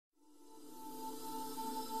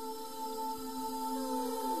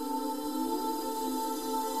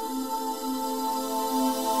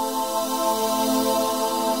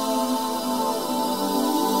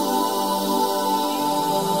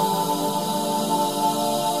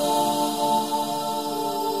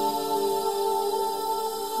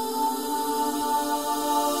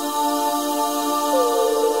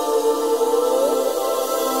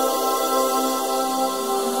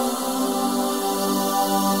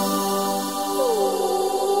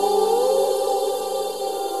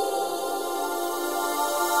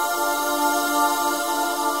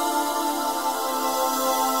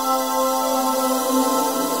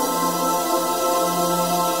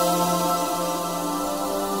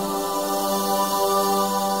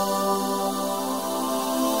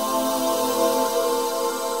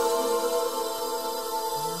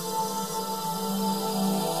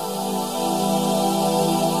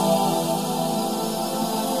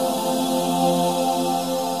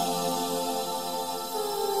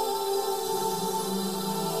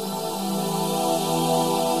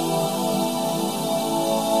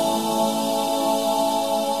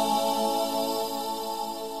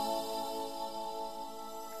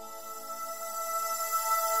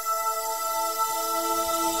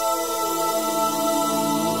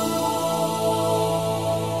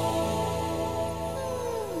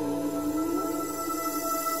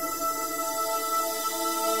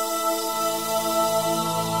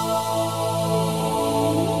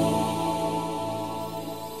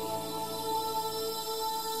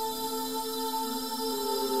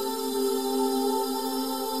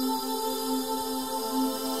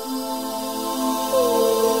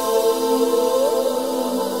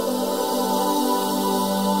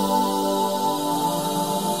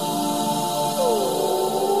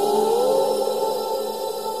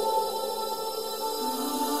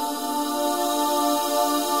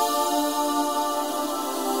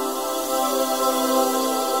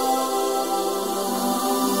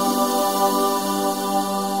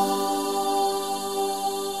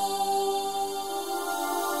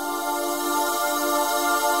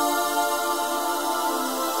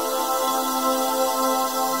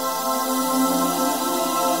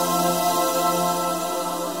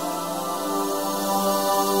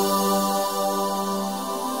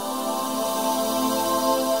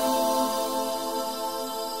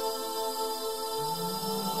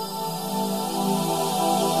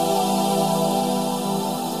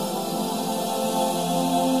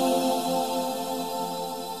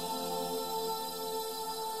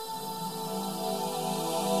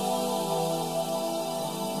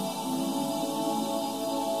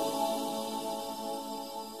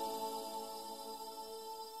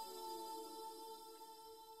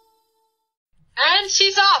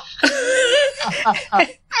she's off.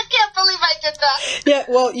 I can't believe I did that. Yeah,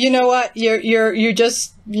 well, you know what?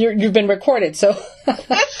 You've been recorded, so. It's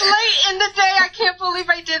late in the day. I can't believe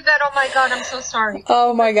I did that. Oh my God, I'm so sorry.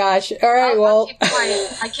 Oh my gosh. All right, well. I'll keep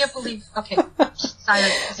quiet. I can't believe. Okay.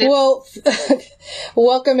 Silent. Well,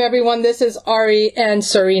 welcome everyone. This is Ari and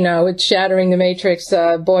Serena with Shattering the Matrix.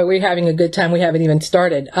 Boy, we're having a good time. We haven't even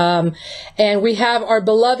started. And we have our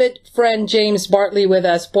beloved friend James Bartley with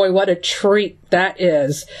us. Boy, what a treat that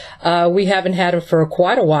is. We haven't had him for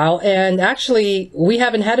quite a while. And actually, we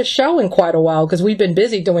haven't had a show in quite a while because we've been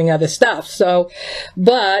busy doing other stuff. So,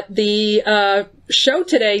 but the show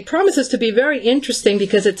today promises to be very interesting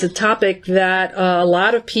because it's a topic that a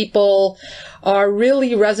lot of people are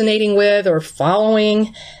really resonating with or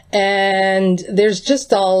following, and there's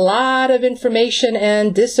just a lot of information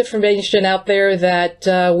and disinformation out there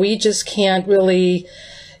that we just can't really,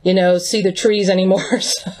 see the trees anymore.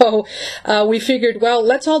 So we figured, well,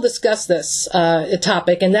 let's all discuss this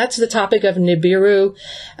topic, and that's the topic of Nibiru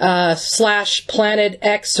 / Planet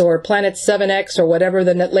X or Planet 7X or whatever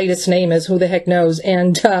the latest name is. Who the heck knows?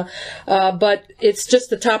 And but it's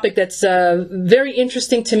just a topic that's very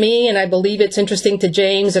interesting to me, and I believe it's interesting to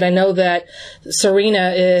James, and I know that Serena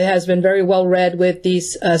has been very well read with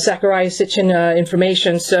these Sakurai Sitchin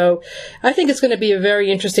information. So I think it's going to be a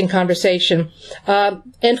very interesting conversation.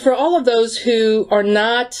 And for all of those who are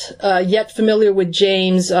not yet familiar with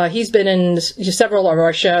James, he's been in several of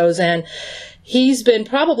our shows, and he's been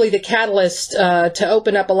probably the catalyst to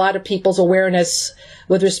open up a lot of people's awareness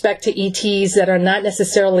with respect to ETs that are not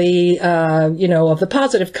necessarily, of the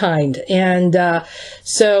positive kind. And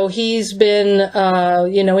so he's been,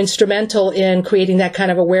 instrumental in creating that kind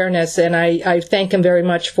of awareness, and I thank him very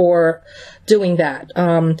much for doing that.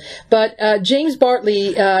 But James Bartley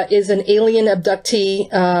is an alien abductee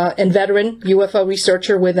and veteran UFO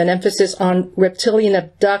researcher with an emphasis on reptilian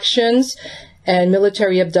abductions and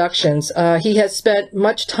military abductions. He has spent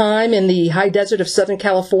much time in the high desert of Southern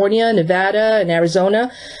California, Nevada, and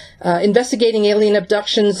Arizona, investigating alien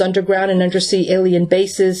abductions, underground and undersea alien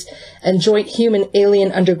bases, and joint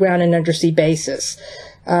human-alien underground and undersea bases.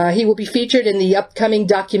 He will be featured in the upcoming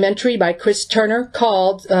documentary by Chris Turner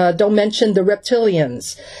called Don't Mention the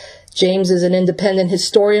Reptilians. James is an independent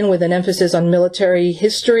historian with an emphasis on military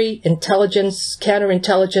history, intelligence,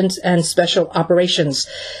 counterintelligence, and special operations.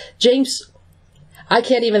 James, I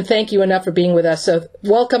can't even thank you enough for being with us, so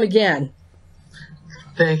welcome again.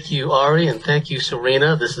 Thank you, Ari, and thank you,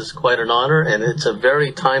 Serena. This is quite an honor, and it's a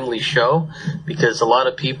very timely show because a lot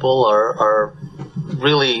of people are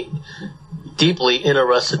really deeply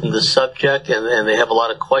interested in the subject, and they have a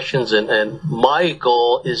lot of questions, and my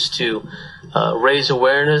goal is to raise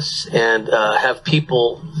awareness and have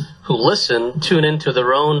people who listen tune into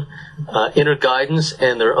their own inner guidance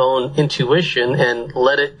and their own intuition and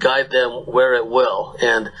let it guide them where it will.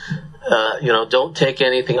 And don't take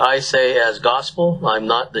anything I say as gospel. I'm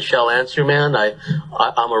not the shall answer man.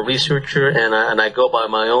 I'm a researcher, and I go by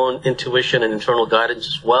my own intuition and internal guidance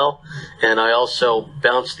as well. And I also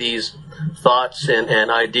bounce these thoughts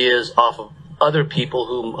and ideas off of other people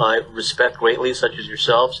whom I respect greatly, such as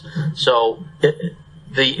yourselves. So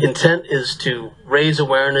the intent is to raise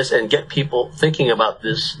awareness and get people thinking about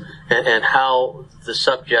this and how the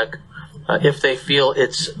subject, if they feel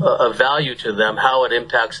it's a value to them, how it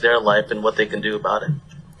impacts their life and what they can do about it.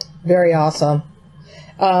 Very awesome.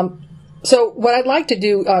 So what I'd like to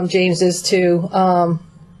do, James, is to,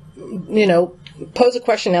 pose a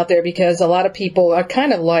question out there, because a lot of people are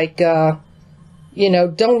kind of like, don't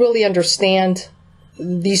really understand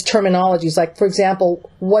these terminologies. Like, for example,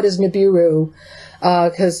 what is Nibiru?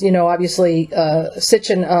 Because, obviously,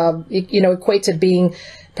 Sitchin, equates it being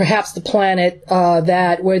perhaps the planet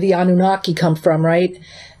where the Anunnaki come from, right?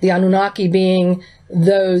 The Anunnaki being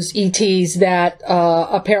those ETs that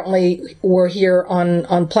apparently were here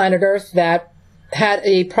on planet Earth that had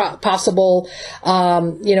a possible,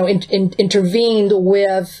 intervened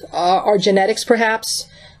with our genetics, perhaps,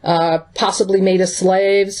 possibly made us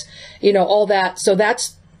slaves, all that. So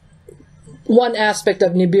that's one aspect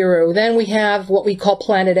of Nibiru. Then we have what we call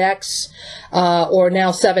Planet X, or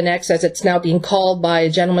now 7X, as it's now being called by a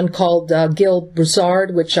gentleman called Gil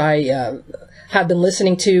Broussard, which I have been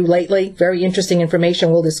listening to lately. Very interesting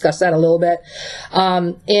information. We'll discuss that a little bit.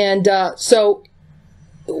 So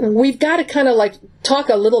we've got to kind of like talk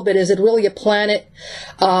a little bit. Is it really a planet?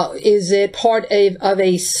 Is it part of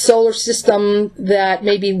a solar system that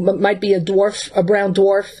maybe might be a brown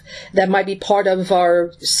dwarf that might be part of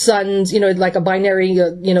our sun's, like a binary,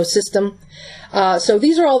 system? So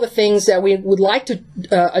these are all the things that we would like to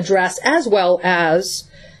address, as well as,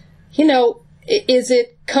 is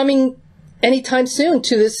it coming anytime soon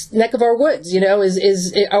to this neck of our woods.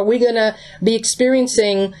 Are we going to be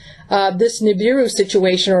experiencing this Nibiru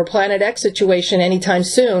situation or Planet X situation anytime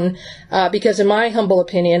soon? Because in my humble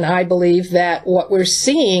opinion, I believe that what we're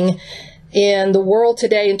seeing in the world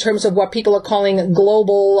today in terms of what people are calling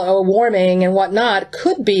global warming and whatnot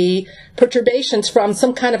could be perturbations from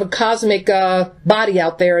some kind of a cosmic body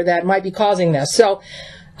out there that might be causing this. So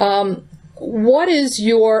what is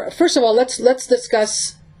first of all, let's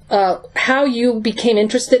discuss how you became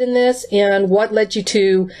interested in this and what led you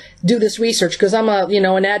to do this research, because I'm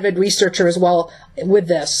an avid researcher as well with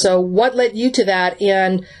this. So what led you to that,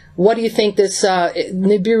 and what do you think this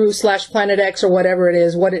Nibiru / Planet X or whatever it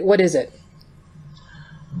is, what is it?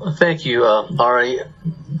 Well, thank you, Ari.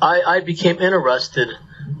 I became interested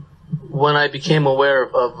when I became aware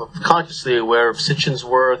consciously aware of Sitchin's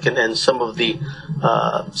work and some of the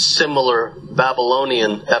similar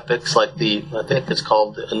Babylonian epics, like I think it's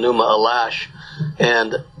called Enuma Elish,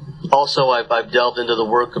 and also I've delved into the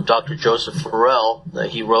work of Dr. Joseph Farrell.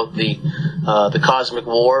 He wrote the Cosmic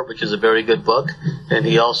War, which is a very good book, and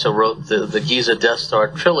he also wrote the Giza Death Star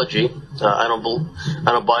trilogy. I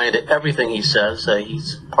don't buy into everything he says.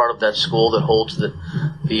 He's part of that school that holds the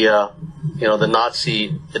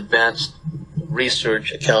Nazi advanced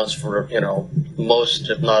research accounts for, most,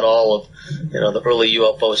 if not all, of, the early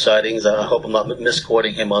UFO sightings. I hope I'm not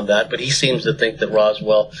misquoting him on that, but he seems to think that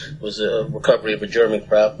Roswell was a recovery of a German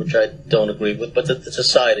craft, which I don't agree with, but it's a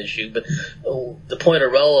side issue. But the point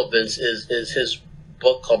of relevance is his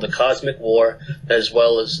book called The Cosmic War, as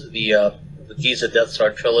well as the Giza Death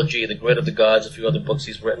Star trilogy, The Grid of the Gods, a few other books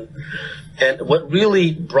he's written. And what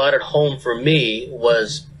really brought it home for me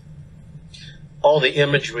was all the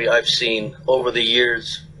imagery I've seen over the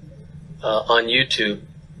years on YouTube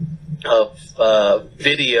of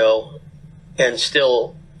video and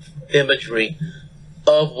still imagery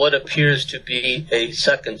of what appears to be a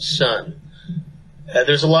second sun.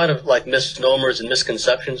 There's a lot of misnomers and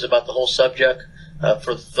misconceptions about the whole subject.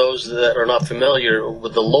 For those that are not familiar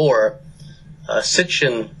with the lore,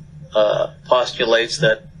 Sitchin postulates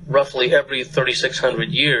that roughly every 3,600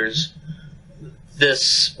 years,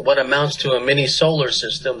 this, what amounts to a mini solar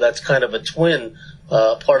system that's kind of a twin,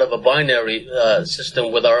 part of a binary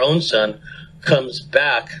system with our own sun, comes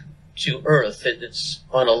back to Earth. It's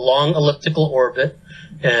on a long elliptical orbit,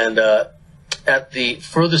 and at the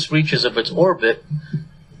furthest reaches of its orbit,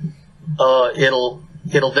 it'll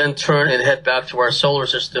then turn and head back to our solar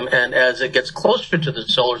system, and as it gets closer to the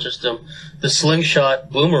solar system, the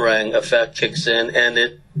slingshot boomerang effect kicks in, and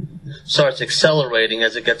it starts accelerating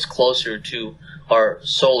as it gets closer to our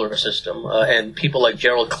solar system. And people like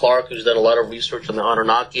Gerald Clark, who's done a lot of research on the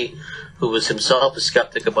Anunnaki, who was himself a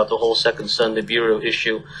skeptic about the whole second sun Nibiru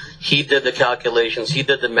issue, he did the calculations, he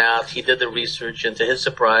did the math, he did the research, and to his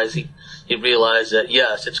surprise, he realized that,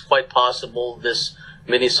 yes, it's quite possible this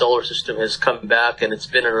mini solar system has come back, and it's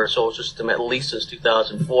been in our solar system at least since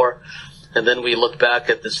 2004. And then we look back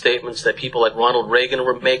at the statements that people like Ronald Reagan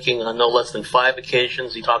were making on no less than 5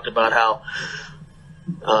 occasions. He talked about how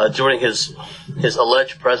during his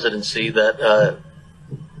alleged presidency that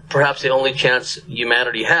perhaps the only chance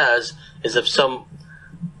humanity has is if some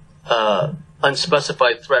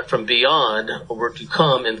unspecified threat from beyond were to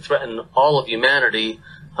come and threaten all of humanity,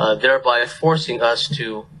 thereby forcing us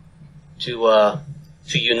to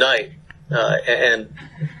unite and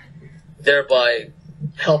thereby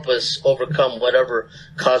help us overcome whatever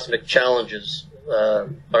cosmic challenges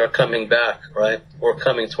are coming back, right, or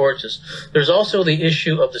coming towards us. There's also the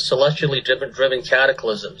issue of the celestially driven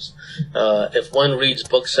cataclysms. If one reads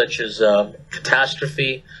books such as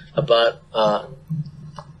Catastrophe, about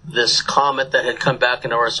this comet that had come back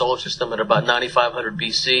into our solar system at about 9500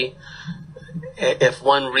 BC, if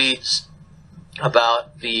one reads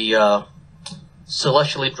about the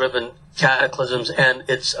celestially driven cataclysms and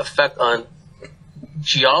its effect on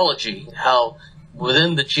geology, how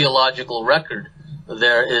within the geological record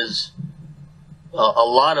there is a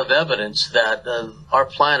lot of evidence that our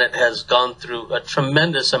planet has gone through a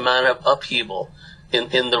tremendous amount of upheaval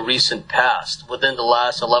in the recent past, within the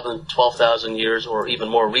last 11, 12,000 years, or even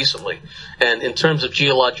more recently. And in terms of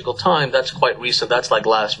geological time, that's quite recent. That's like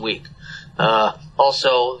last week.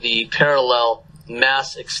 Also, the parallel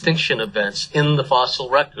mass extinction events in the fossil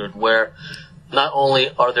record, where not only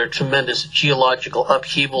are there tremendous geological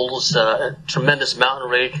upheavals, tremendous mountain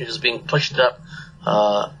ranges being pushed up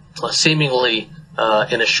seemingly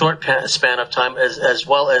in a short span of time, as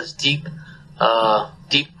well as deep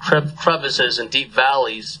crevices and deep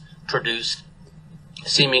valleys produced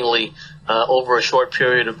seemingly over a short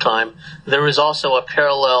period of time. There is also a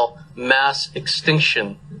parallel mass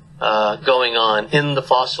extinction going on in the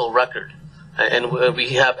fossil record. and we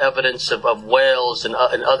have evidence of whales and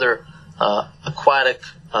other aquatic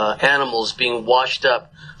animals being washed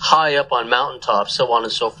up high up on mountaintops, so on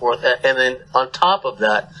and so forth. And then on top of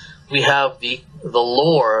that, we have the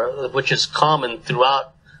lore, which is common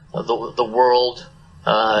throughout the world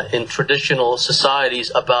in traditional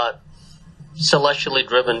societies, about celestially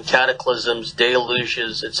driven cataclysms,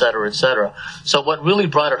 deluges, etc., etc. So what really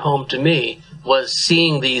brought it home to me was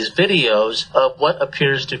seeing these videos of what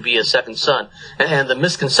appears to be a second sun. And the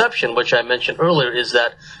misconception, which I mentioned earlier, is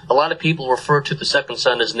that a lot of people refer to the second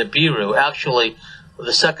sun as Nibiru. Actually,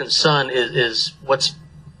 the second sun is what's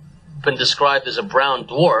been described as a brown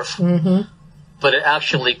dwarf, but it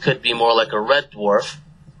actually could be more like a red dwarf.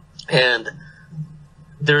 And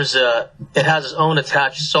it has its own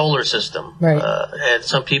attached solar system. Right. And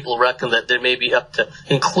some people reckon that there may be up to,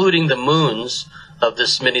 including the moons of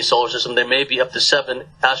this mini solar system, there may be up to 7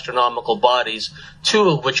 astronomical bodies, 2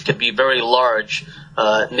 of which could be very large,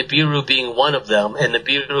 Nibiru being one of them, and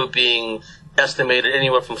Nibiru being estimated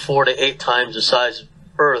anywhere from 4 to 8 times the size of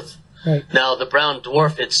Earth. Right. Now, the brown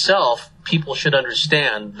dwarf itself, people should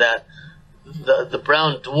understand that the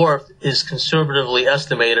brown dwarf is conservatively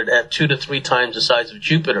estimated at 2 to 3 times the size of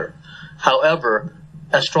Jupiter. However,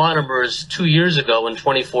 astronomers 2 years ago in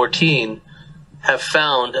 2014 have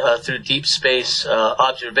found through deep space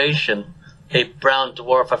observation a brown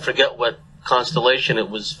dwarf. I forget what constellation it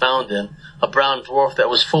was found in. A brown dwarf that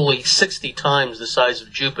was fully 60 times the size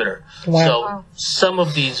of Jupiter. Wow. So some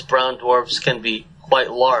of these brown dwarfs can be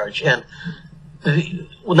quite large. And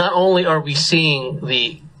not only are we seeing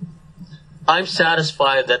I'm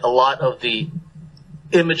satisfied that a lot of the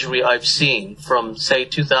imagery I've seen from, say,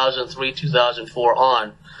 2003, 2004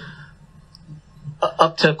 on,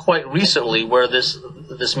 up to quite recently, where this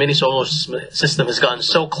mini solar system has gotten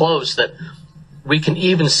so close that we can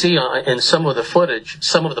even see in some of the footage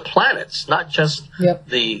some of the planets, not just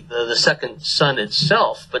the second sun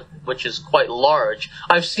itself, but which is quite large.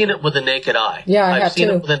 I've seen it with the naked eye. Yeah, I've seen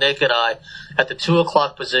it with the naked eye at the 2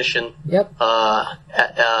 o'clock position. Yep.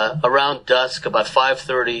 Around dusk, about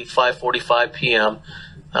 5:30, 5:45 p.m.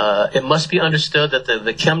 It must be understood that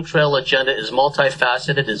the chemtrail agenda is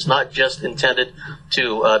multifaceted. It's not just intended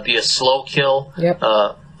to be a slow kill. Yep.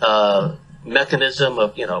 Mechanism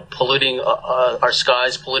of polluting our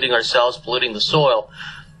skies, polluting ourselves, polluting the soil,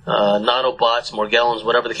 nanobots, Morgellons,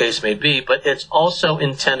 whatever the case may be. But it's also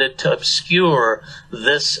intended to obscure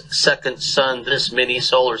this second sun, this mini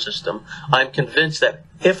solar system. I'm convinced that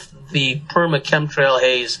if the perma-chemtrail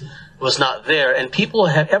haze was not there, and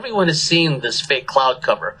everyone has seen this fake cloud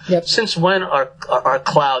cover. Yep. Since when are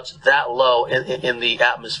clouds that low in the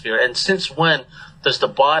atmosphere? And since when does the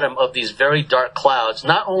bottom of these very dark clouds,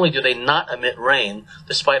 not only do they not emit rain,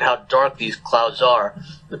 despite how dark these clouds are,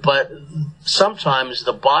 but sometimes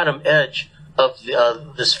the bottom edge of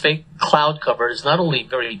this fake cloud cover is not only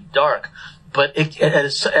very dark, but it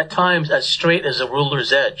is at times as straight as a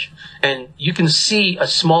ruler's edge. And you can see a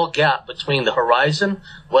small gap between the horizon,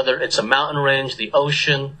 whether it's a mountain range, the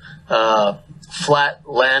ocean, flat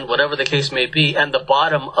land, whatever the case may be, and the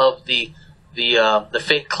bottom of the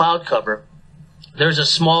fake cloud cover. There's a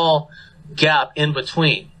small gap in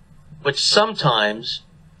between, which sometimes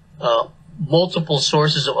multiple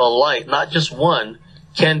sources of light, not just one,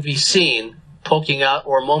 can be seen poking out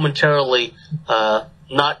or momentarily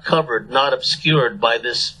not covered, not obscured by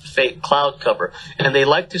this fake cloud cover. And they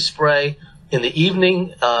like to spray in the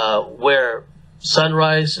evening where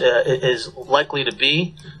sunrise is likely to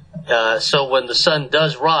be. So when the sun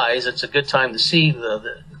does rise, it's a good time to see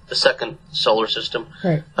the second solar system.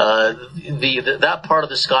 Right. That part of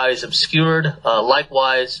the sky is obscured.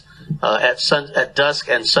 Likewise, at dusk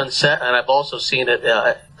and sunset, and I've also seen it.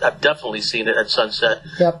 I've definitely seen it at sunset.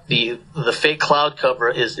 Yep. The fake cloud cover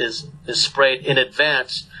is sprayed in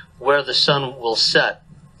advance where the sun will set.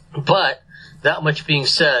 But that much being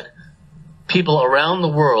said, people around the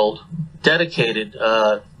world, dedicated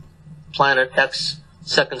Planet X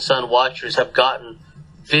second sun watchers, have gotten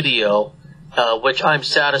video. Which I'm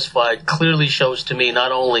satisfied clearly shows to me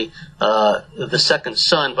not only the second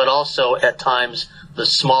sun, but also at times the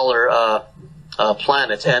smaller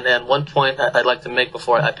planets. And one point I'd like to make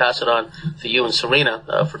before I pass it on to you and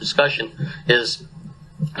Serena for discussion is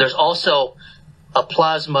there's also a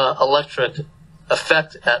plasma electric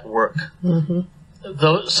effect at work.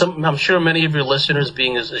 Mm-hmm. I'm sure many of your listeners,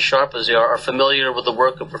 being as sharp as they are familiar with the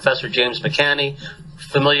work of Professor James McCanney,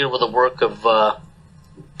 familiar with the work of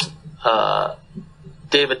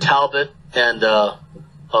David Talbot and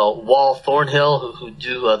Wal Thornhill, who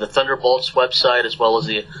do the Thunderbolts website as well as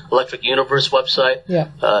the Electric Universe website. Yeah.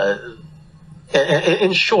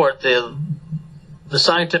 In short, the the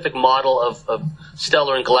scientific model of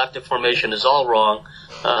stellar and galactic formation is all wrong.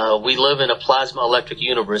 We live in a plasma electric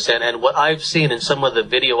universe, and what I've seen in some of the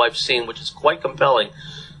video I've seen, which is quite compelling,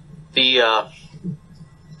 the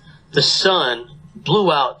sun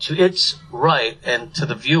blew out to its right, and to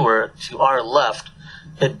the viewer to our left,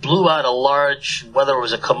 it blew out a large, whether it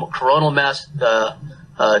was a coronal mass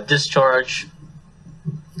discharge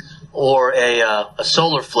or a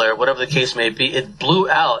solar flare, whatever the case may be, it blew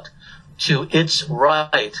out to its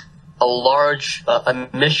right a large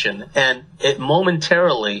emission, and it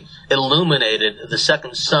momentarily illuminated the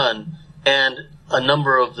second sun and a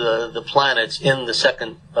number of the planets in the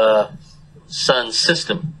second sun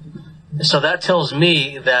system. So that tells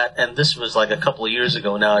me that, and this was like a couple of years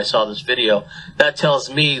ago now, I saw this video, that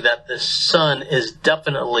tells me that the sun is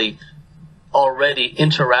definitely already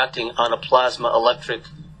interacting on a plasma electric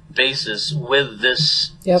basis with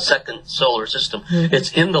this second solar system. Mm-hmm.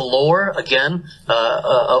 It's in the lore, again,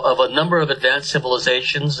 of a number of advanced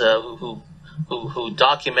civilizations who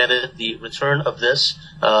documented the return of this.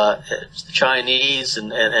 It's the Chinese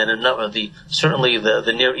and a number of certainly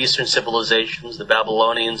the Near Eastern civilizations, the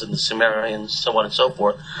Babylonians and the Sumerians, so on and so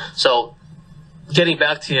forth. So, getting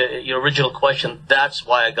back to your original question, that's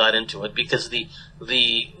why I got into it, because the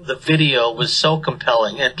video was so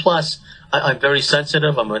compelling, and plus, I'm very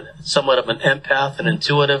sensitive. I'm somewhat of an empath and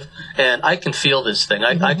intuitive, and I can feel this thing.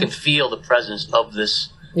 I can feel the presence of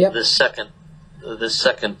this this second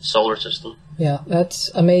solar system. Yeah, that's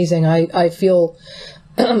amazing. I feel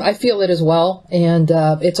I feel it as well, and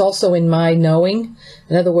it's also in my knowing.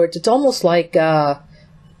 In other words, it's almost like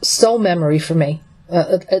soul memory for me,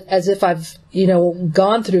 as if I've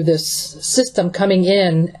gone through this system coming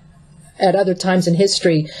in at other times in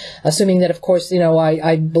history, assuming that, of course,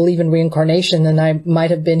 I believe in reincarnation, and I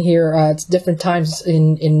might have been here at different times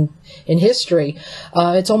in history.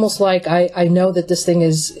 It's almost like I know that this thing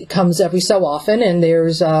comes every so often, and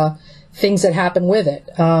there's things that happen with it.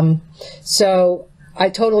 So I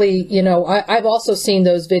totally, I've also seen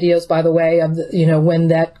those videos, by the way, of when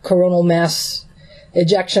that coronal mass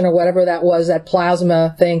ejection or whatever that was, that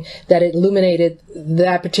plasma thing, that it illuminated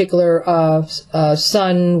that particular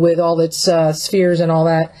sun with all its spheres and all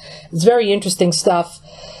that. It's very interesting stuff.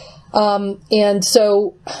 And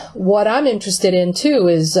so what I'm interested in, too,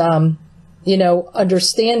 is,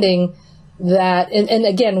 understanding that, and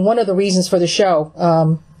again, one of the reasons for the show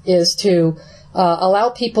is to allow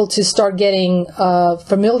people to start getting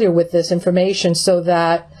familiar with this information so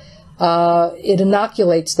that it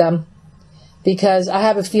inoculates them. Because I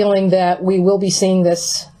have a feeling that we will be seeing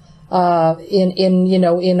this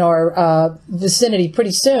in our vicinity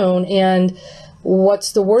pretty soon. And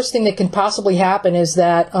what's the worst thing that can possibly happen is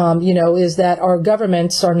that is that our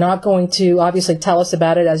governments are not going to obviously tell us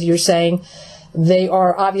about it, as you're saying. They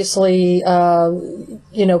are obviously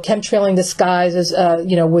chemtrailing the skies as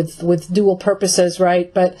with dual purposes,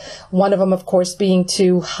 right? But one of them, of course, being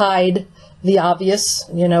to hide the obvious,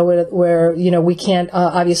 where we can't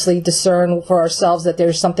obviously discern for ourselves that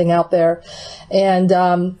there's something out there. And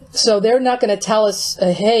so they're not going to tell us,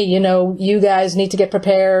 hey, you guys need to get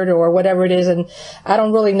prepared or whatever it is. And I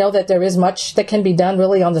don't really know that there is much that can be done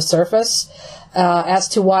really on the surface as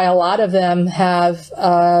to why a lot of them have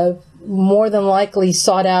more than likely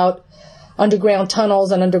sought out underground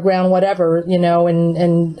tunnels and underground whatever,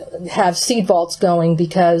 and have seed vaults going,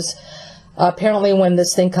 because apparently when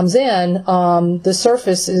this thing comes in, the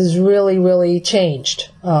surface is really, really changed.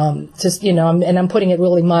 And I'm putting it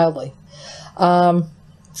really mildly.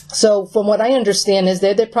 So from what I understand is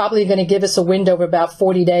they're probably going to give us a window of about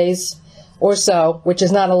 40 days or so, which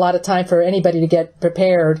is not a lot of time for anybody to get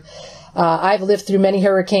prepared. I've lived through many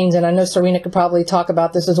hurricanes, and I know Serena could probably talk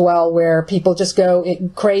about this as well, where people just go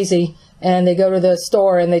crazy and they go to the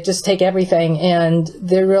store and they just take everything, and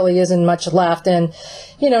there really isn't much left. And,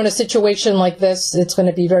 in a situation like this, it's going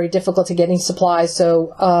to be very difficult to get any supplies.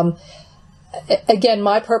 So, again,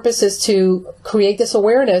 my purpose is to create this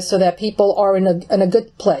awareness so that people are in a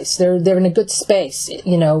good place. They're in a good space,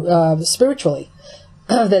 spiritually,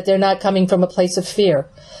 that they're not coming from a place of fear.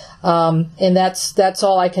 And that's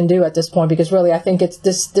all I can do at this point, because really I think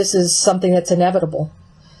this is something that's inevitable.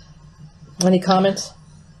 Any comments?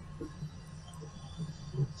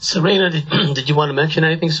 Serena, did you want to mention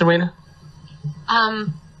anything, Serena?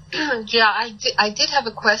 Yeah, I did have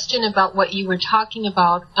a question about what you were talking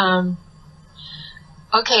about.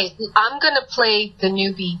 Okay, I'm going to play the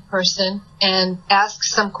newbie person and ask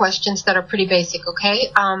some questions that are pretty basic,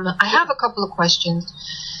 okay? I have a couple of questions.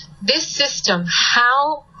 This system,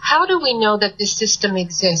 how do we know that this system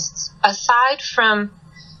exists? Aside from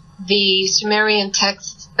the Sumerian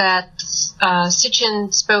texts that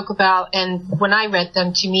Sitchin spoke about, and when I read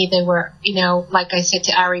them, to me they were, like I said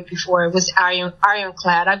to Ari before, it was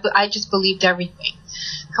ironclad. I just believed everything.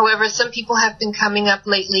 However, some people have been coming up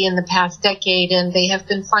lately in the past decade, and they have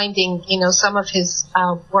been finding, some of his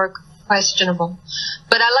work questionable.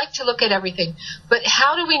 But I like to look at everything. But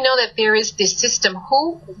how do we know that there is this system?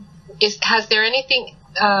 Has there anything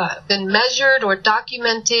been measured or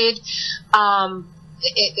documented?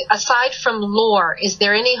 Aside from lore, is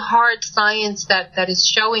there any hard science that is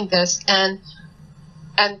showing this? And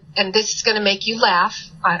this is going to make you laugh.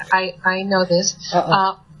 I know this.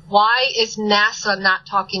 Why is NASA not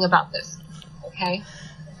talking about this? Okay.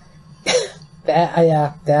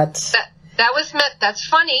 That's. That's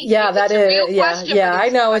funny. Yeah, that is. Yeah, I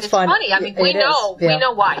know it's funny. I mean, we know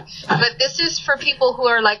why. But this is for people who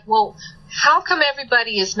are like, well, how come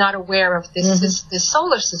everybody is not aware of this this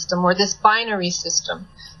solar system or this binary system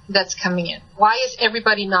that's coming in? Why is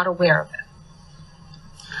everybody not aware of it?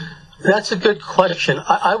 That's a good question.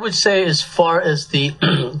 I would say, as far as the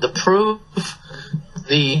proof,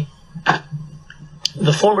 the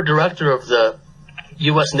former director of the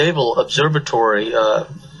U.S. Naval Observatory,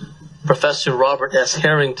 Professor Robert S.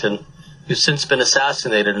 Harrington, who's since been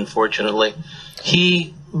assassinated, unfortunately,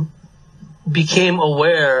 he became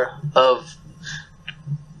aware of,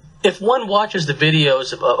 if one watches the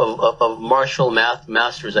videos of Marshall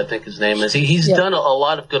Masters, I think his name is, he's done a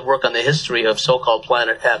lot of good work on the history of so-called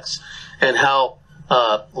Planet X, and how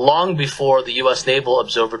long before the U.S. Naval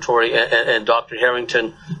Observatory and Dr.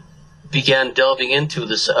 Harrington began delving into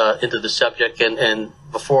the subject, and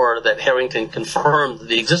before that Harrington confirmed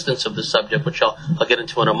the existence of the subject, which I'll get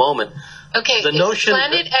into in a moment. Okay, is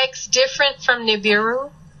Planet X different from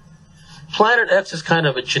Nibiru? Planet X is kind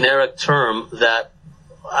of a generic term that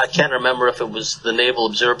I can't remember if it was the Naval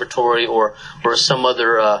Observatory or some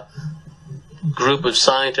other group of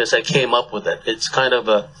scientists that came up with it. It's kind of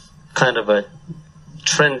a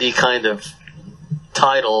trendy kind of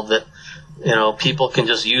title that people can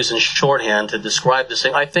just use in shorthand to describe this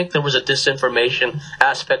thing. I think there was a disinformation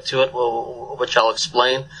aspect to it, which I'll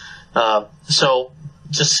explain. So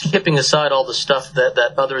just skipping aside all the stuff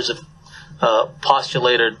that others have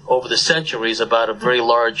postulated over the centuries about a very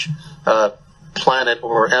large planet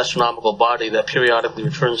or astronomical body that periodically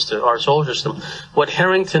returns to our solar system, what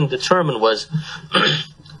Harrington determined was,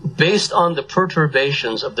 based on the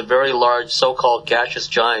perturbations of the very large so-called gaseous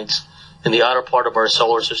giants in the outer part of our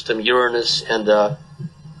solar system, Uranus and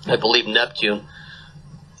I believe Neptune,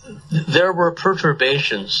 there were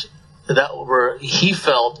perturbations that were, he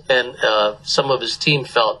felt, and some of his team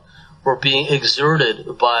felt, were being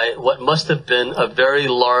exerted by what must have been a very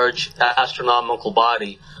large astronomical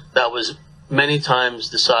body that was many times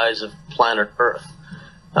the size of planet Earth.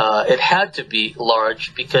 It had to be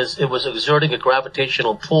large because it was exerting a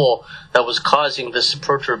gravitational pull that was causing this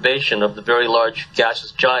perturbation of the very large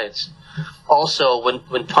gaseous giants. Also,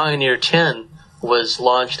 when Pioneer 10 was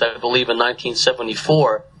launched, I believe in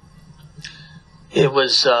 1974, it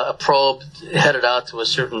was a probe headed out to a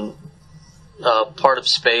certain part of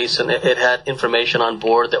space, and it had information on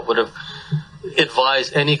board that would have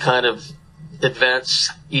advised any kind of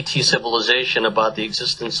advanced ET civilization about the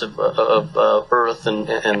existence of Earth and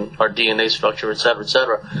our DNA structure, et cetera, et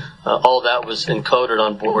cetera. All that was encoded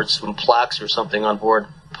on board some plaques or something on board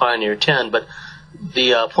Pioneer 10. But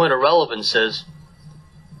the point of relevance is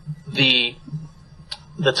the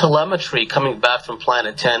telemetry coming back from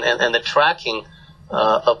Planet 10 and the tracking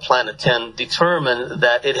of Planet 10 determined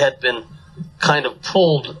that it had been kind of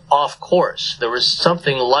pulled off course. There was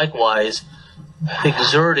something likewise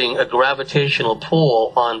exerting a gravitational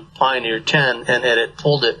pull on Pioneer 10, and it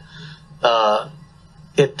pulled it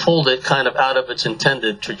kind of out of its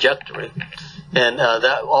intended trajectory. And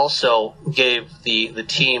that also gave the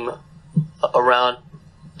team around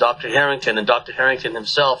Dr. Harrington and Dr. Harrington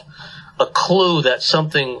himself a clue that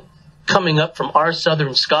something coming up from our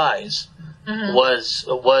southern skies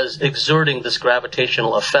was exerting this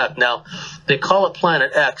gravitational effect. Now, they call it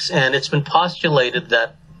Planet X, and it's been postulated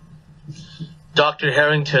that Dr.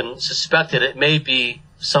 Harrington suspected it may be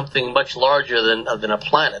something much larger than a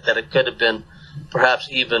planet, that it could have been perhaps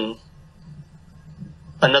even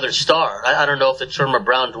another star. I don't know if the term a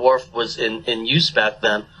brown dwarf was in use back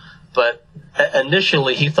then, but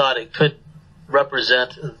initially he thought it could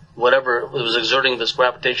represent whatever was exerting this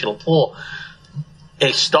gravitational pull,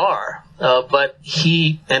 a star. But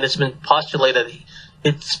it's been postulated,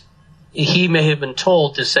 he may have been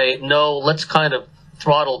told to say, no, let's kind of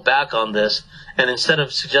throttle back on this, and instead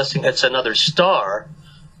of suggesting it's another star,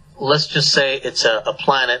 let's just say it's a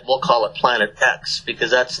planet. We'll call it Planet X, because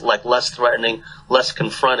that's like less threatening, less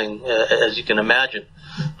confronting, as you can imagine.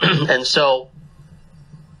 And so,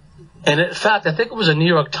 and in fact, I think it was a New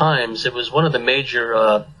York Times. It was one of the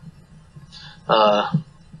major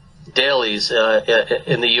dailies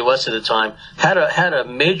in the U.S. at the time, had a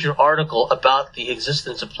major article about the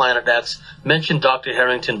existence of Planet X, mentioned Dr.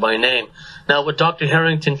 Harrington by name. Now, what Dr.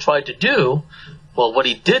 Harrington tried to do, well, what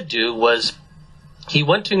he did do was he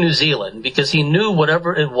went to New Zealand because he knew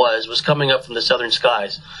whatever it was coming up from the southern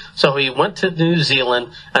skies. So he went to New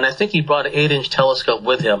Zealand, and I think he brought an 8-inch telescope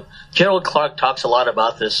with him. Gerald Clark talks a lot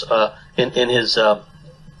about this in his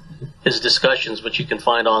discussions, which you can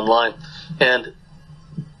find online. And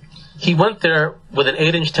he went there with an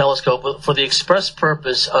 8-inch telescope for the express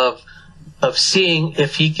purpose of seeing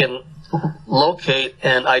if he can locate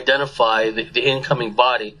and identify the incoming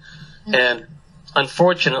body. And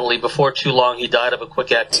unfortunately, before too long, he died of a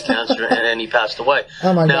quick-acting cancer, and he passed away.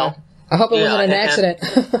 Oh, my God. I hope it wasn't an accident.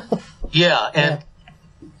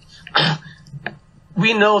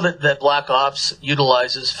 We know that Black Ops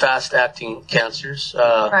utilizes fast-acting cancers.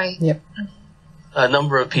 Right. Yep. A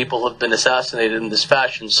number of people have been assassinated in this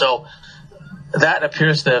fashion. So that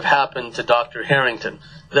appears to have happened to Dr. Harrington.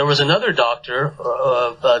 There was another doctor,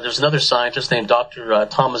 there's another scientist named Dr.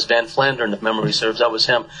 Thomas Van Flandern, if memory serves. That was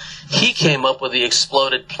him. He came up with the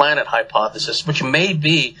exploded planet hypothesis, which may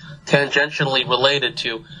be tangentially related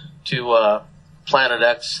to Planet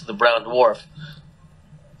X, the brown dwarf.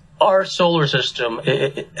 Our solar system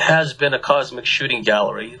it has been a cosmic shooting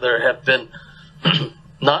gallery. There have been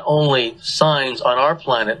not only signs on our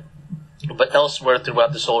planet, but elsewhere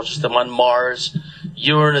throughout the solar system. On Mars,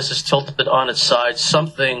 Uranus is tilted on its side.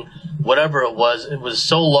 Something, whatever it was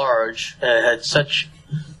so large and it had such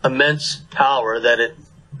immense power that it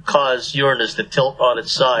caused Uranus to tilt on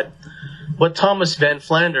its side. What Thomas Van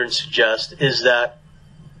Flandern suggests is that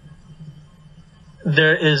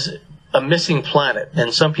there is a missing planet,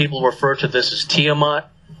 and some people refer to this as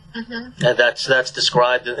Tiamat. Mm-hmm. And that's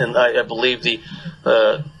described in I believe the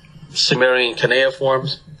Sumerian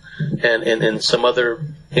cuneiforms and in some other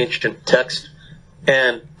ancient text.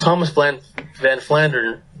 And Thomas Van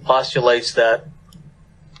Flandern postulates that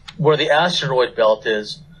where the asteroid belt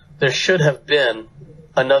is, there should have been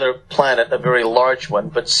another planet, a very large one,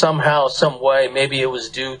 but somehow, some way, maybe it was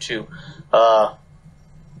due to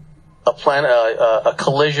a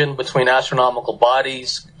collision between astronomical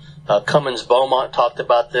bodies. Cummins-Beaumont talked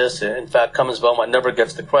about this. In fact, Cummins-Beaumont never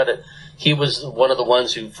gets the credit. He was one of the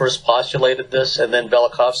ones who first postulated this, and then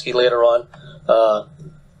Velikovsky later on,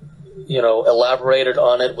 elaborated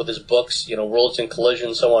on it with his books, Worlds in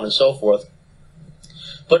Collision, so on and so forth.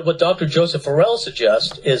 But what Dr. Joseph Farrell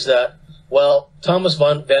suggests is that, well, Thomas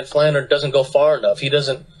Van Flandern doesn't go far enough. He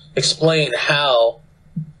doesn't explain how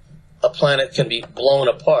a planet can be blown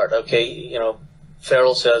apart. Okay,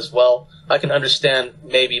 Farrell says, well, I can understand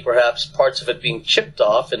maybe perhaps parts of it being chipped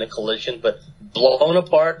off in a collision, but blown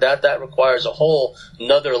apart, that requires a whole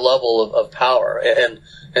another level of power. And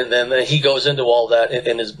then he goes into all that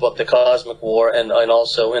in his book, The Cosmic War, and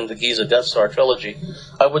also in the Giza Death Star trilogy.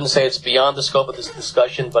 I wouldn't say it's beyond the scope of this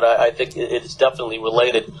discussion, but I think it is definitely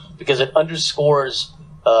related because it underscores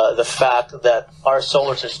the fact that our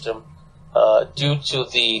solar system, due to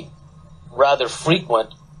the rather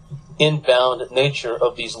frequent inbound nature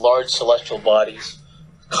of these large celestial bodies,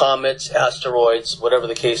 comets, asteroids, whatever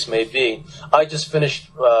the case may be. I just finished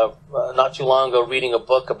not too long ago reading a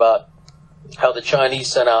book about how the Chinese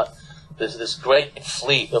sent out this great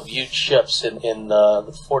fleet of huge ships in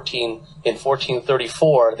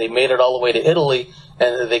 1434. They made it all the way to Italy,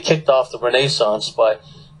 and they kicked off the Renaissance by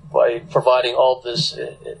providing all this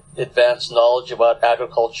advanced knowledge about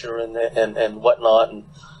agriculture and whatnot,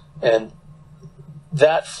 and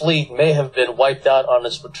that fleet may have been wiped out on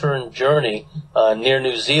its return journey near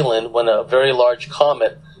New Zealand when a very large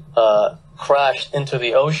comet crashed into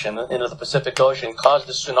the ocean, into the Pacific Ocean, caused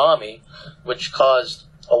a tsunami, which caused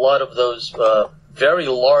a lot of those very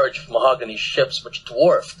large mahogany ships, which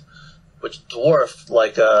dwarfed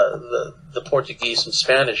like the Portuguese and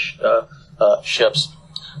Spanish ships,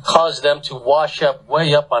 caused them to wash up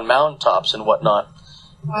way up on mountaintops and whatnot.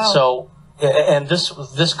 Wow. So. And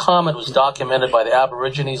this comet was documented by the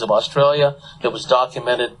Aborigines of Australia. It was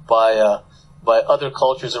documented by other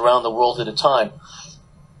cultures around the world at the time.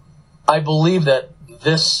 I believe that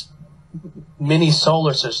this mini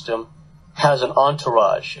solar system has an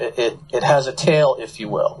entourage. It has a tail, if you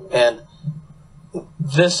will. And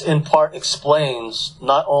this, in part, explains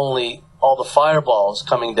not only all the fireballs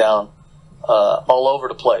coming down all over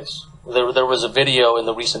the place. There was a video in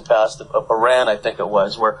the recent past of Iran, I think it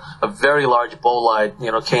was, where a very large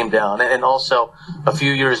bolide, came down. And also, a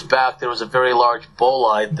few years back, there was a very large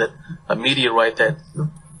bolide, a meteorite that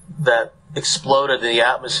exploded in the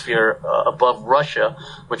atmosphere above Russia,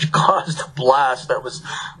 which caused a blast that was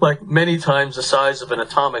like many times the size of an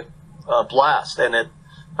atomic blast, and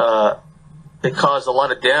it caused a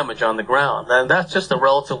lot of damage on the ground. And that's just a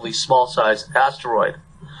relatively small-sized asteroid.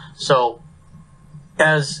 So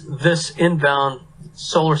as this inbound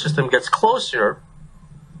solar system gets closer,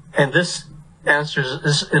 and this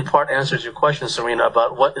in part answers your question, Serena,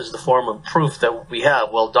 about what is the form of proof that we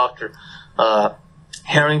have. Well, Dr.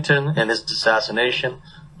 Harrington and his assassination,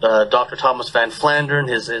 Dr. Thomas Van Flandern,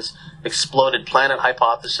 his exploded planet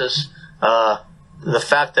hypothesis, the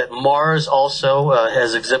fact that Mars also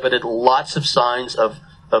has exhibited lots of signs of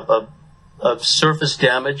surface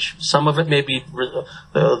damage. Some of it may be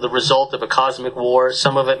the result of a cosmic war.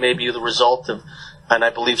 Some of it may be the result of, and I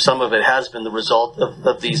believe some of it has been the result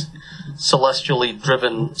of these celestially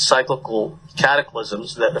driven cyclical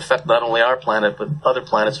cataclysms that affect not only our planet but other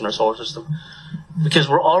planets in our solar system. Because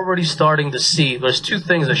we're already starting to see, there's two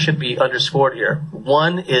things that should be underscored here.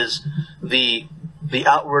 One is the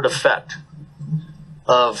outward effect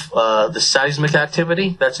of the seismic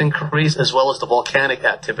activity that's increased, as well as the volcanic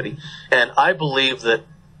activity. And I believe that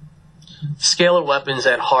scalar weapons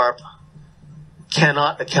and HAARP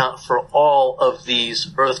cannot account for all of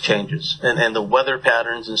these earth changes and the weather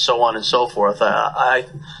patterns and so on and so forth. I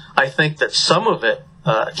think that some of it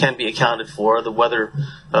can be accounted for, the weather,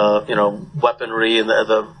 weaponry and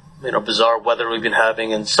the bizarre weather we've been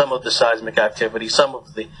having, and some of the seismic activity, some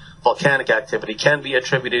of the volcanic activity can be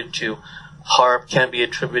attributed to HAARP, can be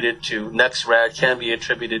attributed to NexRad, can be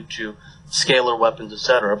attributed to scalar weapons,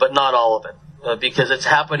 etc., but not all of it, because it's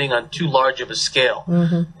happening on too large of a scale.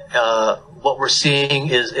 Mm-hmm. What we're seeing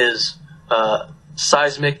is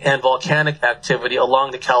seismic and volcanic activity along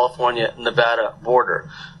the California-Nevada border.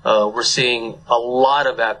 We're seeing a lot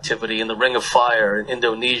of activity in the Ring of Fire in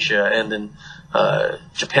Indonesia and in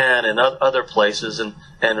Japan and other places, and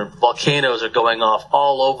volcanoes are going off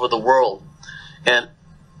all over the world. And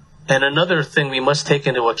another thing we must take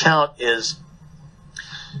into account is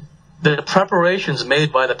the preparations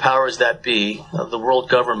made by the powers that be, the world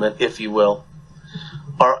government, if you will,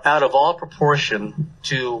 are out of all proportion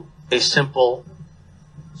to a simple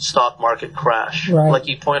stock market crash. Right. Like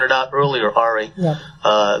you pointed out earlier, Ari, yep.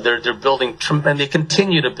 They're building, and they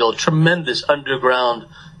continue to build tremendous underground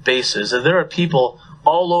bases. And there are people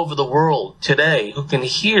all over the world today who can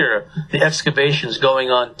hear the excavations going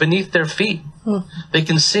on beneath their feet. They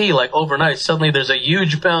can see, like overnight, suddenly there's a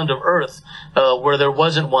huge mound of earth where there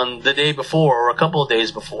wasn't one the day before or a couple of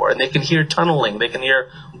days before. And they can hear tunneling. They can hear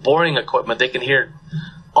boring equipment. They can hear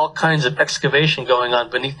all kinds of excavation going on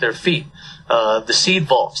beneath their feet. The seed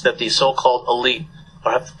vaults that the so-called elite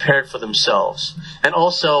have prepared for themselves. And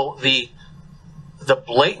also the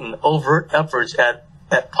blatant, overt efforts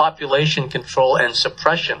at population control and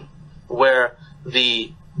suppression, where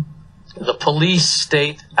the police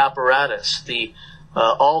state apparatus,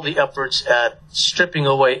 all the efforts at stripping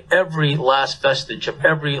away every last vestige of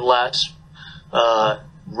every last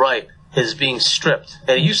right is being stripped.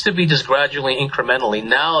 And it used to be just gradually, incrementally.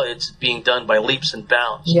 Now it's being done by leaps and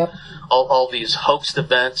bounds. Yep. All these hoaxed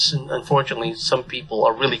events, and unfortunately some people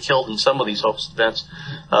are really killed in some of these hoaxed events,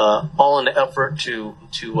 all in the effort to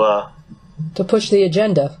push the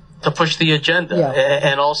agenda. To push the agenda, yeah.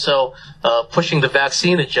 And also pushing the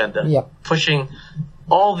vaccine agenda, yeah. Pushing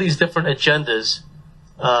all these different agendas.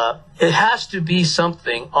 It has to be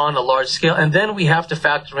something on a large scale. And then we have to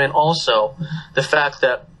factor in also the fact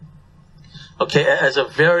that, okay, as a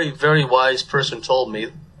very, very wise person told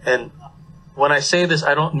me, and when I say this,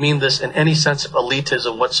 I don't mean this in any sense of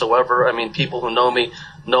elitism whatsoever. I mean, people who know me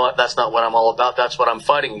know that's not what I'm all about. That's what I'm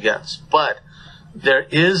fighting against. But there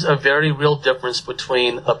is a very real difference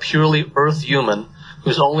between a purely Earth human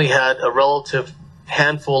who's only had a relative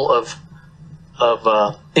handful of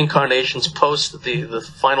incarnations post the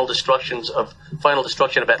final destruction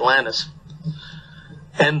of Atlantis,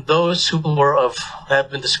 and those who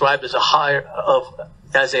have been described as a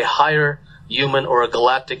higher human or a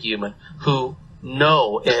galactic human, who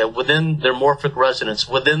know within their morphic resonance,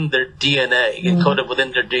 within their DNA, encoded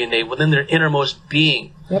within their DNA, within their innermost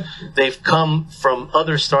being, yep. They've come from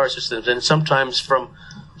other star systems, and sometimes from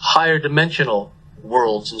higher dimensional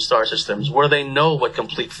worlds and star systems, where they know what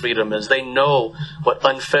complete freedom is. They know what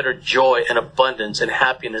unfettered joy and abundance and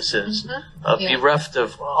happiness is, bereft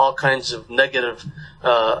of all kinds of negative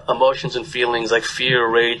emotions and feelings like fear,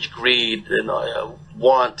 rage, greed, and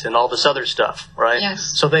want, and all this other stuff, right?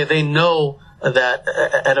 Yes. So they know that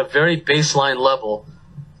at a very baseline level,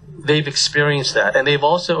 they've experienced that. And they've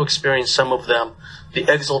also experienced, some of them, the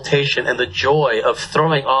exultation and the joy of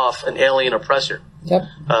throwing off an alien oppressor. Yep.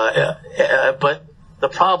 But The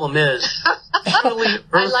problem is, truly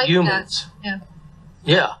Earth like humans. That.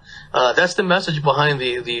 Yeah. That's the message behind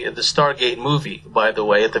the Stargate movie, by the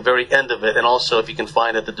way, at the very end of it, and also if you can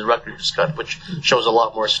find it, the director's cut, which shows a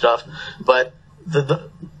lot more stuff. But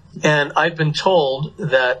and I've been told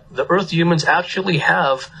that the Earth humans actually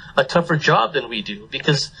have a tougher job than we do,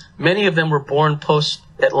 because many of them were born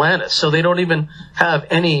post-Atlantis, so they don't even have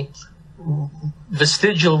any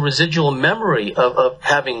residual memory of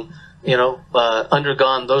having,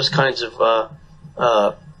 undergone those kinds of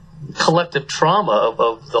collective trauma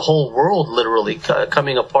of the whole world literally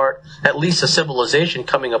coming apart, at least a civilization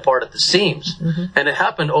coming apart at the seams. Mm-hmm. And it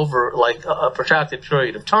happened over like a protracted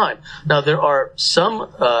period of time. Now, there are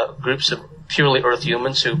some groups of purely Earth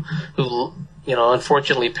humans who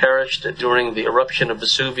unfortunately perished during the eruption of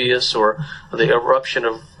Vesuvius or the eruption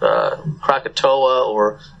of Krakatoa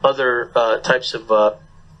or other types of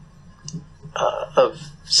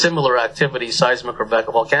similar activities, seismic or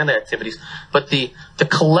volcanic activities, but the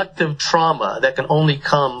collective trauma that can only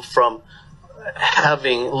come from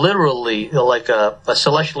having literally like a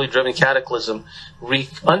celestially driven cataclysm wreak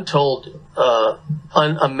untold,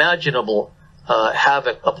 unimaginable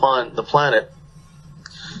havoc upon the planet.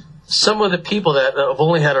 Some of the people that have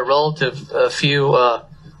only had a relative few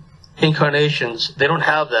incarnations, they don't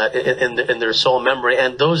have that in their soul memory,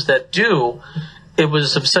 and those that do, it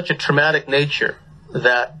was of such a traumatic nature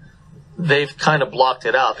that they've kind of blocked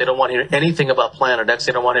it out. They don't want to hear anything about Planet X.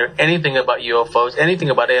 They don't want to hear anything about UFOs, anything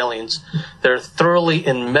about aliens. They're thoroughly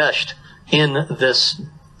enmeshed in this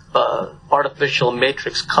artificial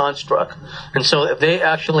matrix construct. And so they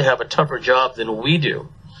actually have a tougher job than we do,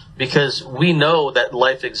 because we know that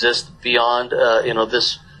life exists beyond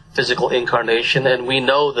this physical incarnation, and we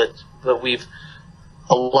know that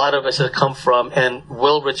a lot of us have come from and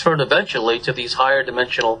will return eventually to these higher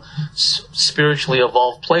dimensional, spiritually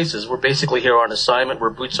evolved places. We're basically here on assignment. We're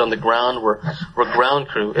boots on the ground. We're ground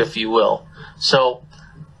crew, if you will. So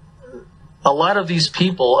a lot of these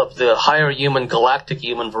people of the higher human, galactic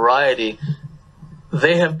human variety,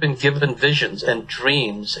 they have been given visions and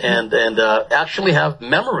dreams and actually have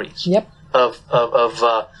memories of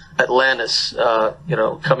Atlantis,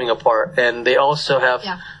 coming apart. And they also have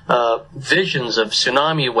visions of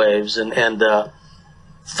tsunami waves and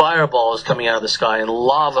fireballs coming out of the sky and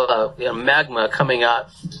lava, magma coming out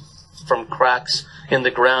from cracks in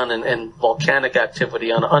the ground and volcanic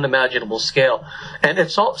activity on an unimaginable scale. And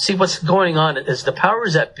it's all, see, what's going on is the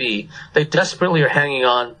powers that be, they desperately are hanging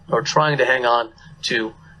on or trying to hang on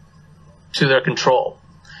to their control.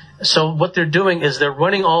 So what they're doing is they're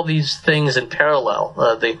running all these things in parallel,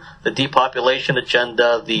 the depopulation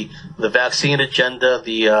agenda, the vaccine agenda,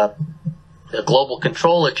 the global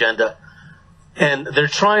control agenda, and they're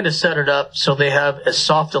trying to set it up so they have as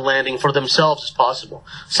soft a landing for themselves as possible.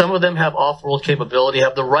 Some of them have off-world capability,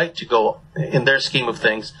 have the right to go, in their scheme of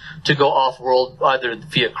things, to go off-world either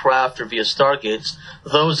via craft or via stargates.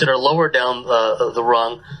 Those that are lower down the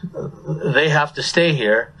rung, they have to stay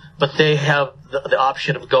here, but they have the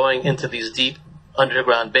option of going into these deep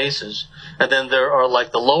underground bases. And then there are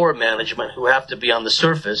like the lower management who have to be on the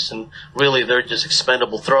surface, and really they're just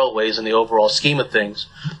expendable throwaways in the overall scheme of things.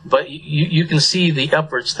 But you can see the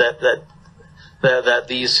efforts that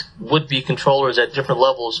these would-be controllers at different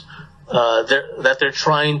levels, that they're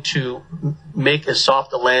trying to make as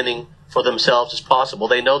soft a landing for themselves as possible.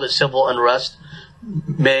 They know that civil unrest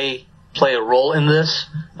may play a role in this,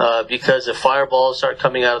 because if fireballs start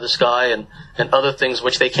coming out of the sky and other things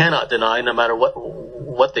which they cannot deny no matter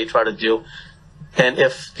what they try to do, and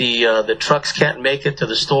if the trucks can't make it to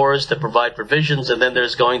the stores to provide provisions, and then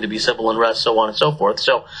there's going to be civil unrest, so on and so forth.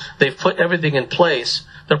 So they've put everything in place.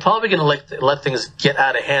 They're probably going to let things get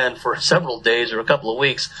out of hand for several days or a couple of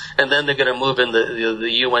weeks, and then they're going to move in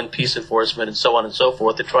the UN peace enforcement and so on and so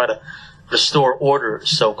forth to try to restore order,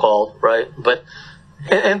 so-called, right? But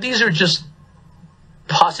and these are just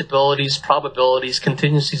possibilities, probabilities,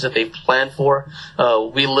 contingencies that they've planned for.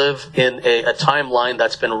 We live in a timeline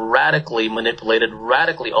that's been radically manipulated,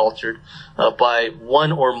 radically altered by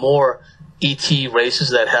one or more ET races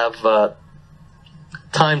that have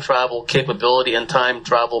time travel capability and time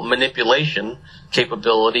travel manipulation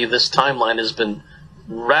capability. This timeline has been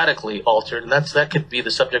radically altered, and that could be the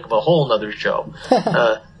subject of a whole nother show.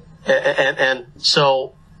 And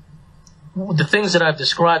so the things that I've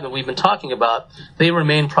described and we've been talking about, they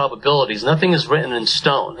remain probabilities. Nothing is written in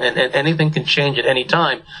stone, and anything can change at any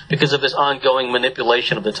time because of this ongoing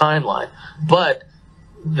manipulation of the timeline. But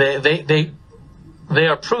they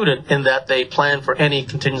are prudent in that they plan for any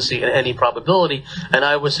contingency and any probability, and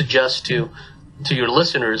I would suggest to to your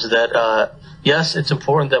listeners that yes, it's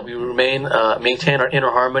important that we maintain our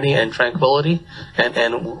inner harmony and tranquility,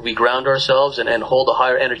 and we ground ourselves and hold a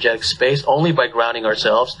higher energetic space. Only by grounding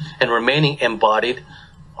ourselves and remaining embodied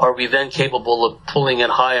are we then capable of pulling in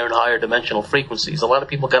higher and higher dimensional frequencies. A lot of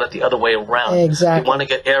people got it the other way around. Exactly. They want to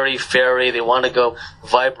get airy, fairy. They want to go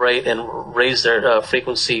vibrate and raise their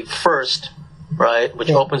frequency first, right? Which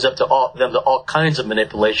opens up to all kinds of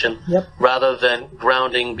manipulation, rather than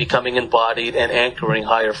grounding, becoming embodied, and anchoring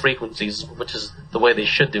higher frequencies, which is the way they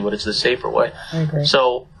should do it. It's the safer way. I agree.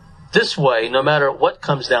 So this way, no matter what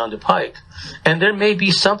comes down the pike, and there may be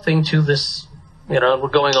something to this. You know, we're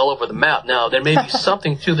going all over the map now. There may be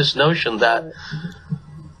something to this notion that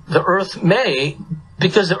the Earth may,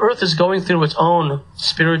 because the Earth is going through its own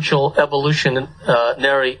spiritual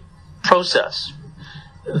evolutionary process.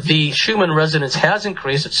 The Schumann resonance has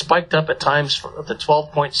increased. It spiked up at times for the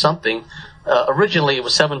 12 point something. Originally, it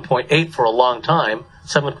was 7.8 for a long time,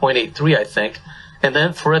 7.83, I think. And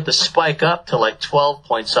then for it to spike up to like 12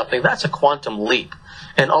 point something, that's a quantum leap.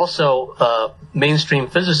 And also, mainstream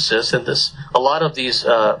physicists, and a lot of these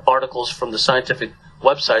articles from the scientific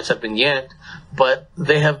websites have been yanked, but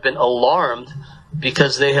they have been alarmed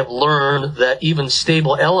because they have learned that even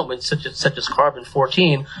stable elements such as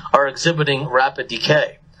carbon-14 are exhibiting rapid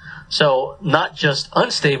decay. So not just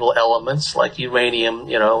unstable elements like uranium,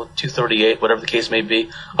 238, whatever the case may be,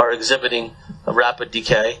 are exhibiting a rapid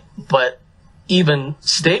decay, but even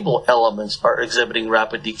stable elements are exhibiting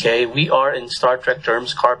rapid decay. We are, in Star Trek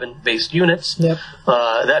terms, carbon-based units.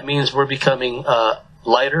 That means we're becoming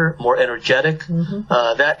lighter, more energetic.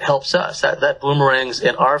 That helps us. That boomerangs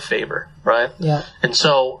in our favor, right? And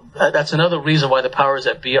so that's another reason why the powers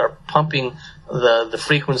that be are pumping the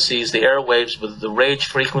frequencies, the airwaves, with the rage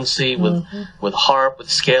frequency, with HARP, with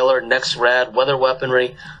scalar, NexRad, weather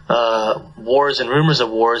weaponry, wars and rumors of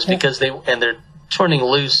wars, because they're turning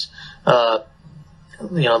loose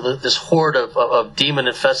this horde of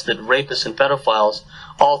demon-infested rapists and pedophiles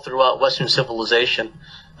all throughout Western civilization.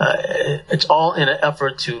 It's all in an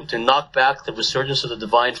effort to knock back the resurgence of the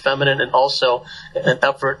divine feminine, and also an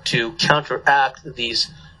effort to counteract these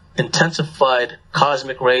intensified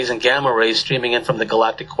cosmic rays and gamma rays streaming in from the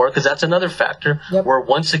galactic core, because that's another factor. We're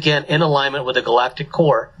once again in alignment with the galactic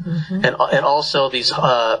core, and also these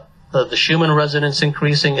the Schumann resonance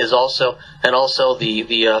increasing is also, and also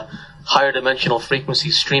the higher dimensional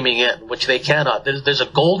frequencies streaming in, which they cannot. There's a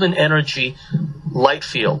golden energy light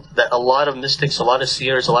field that a lot of mystics, a lot of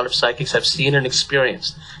seers, a lot of psychics have seen and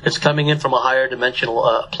experienced. It's coming in from a higher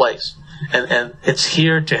dimensional place, and it's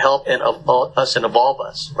here to help us and evolve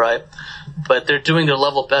us, right? But they're doing their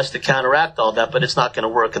level best to counteract all that, but it's not going to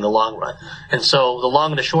work in the long run. And so the long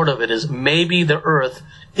and the short of it is, maybe the Earth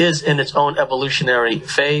is in its own evolutionary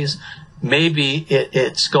phase. Maybe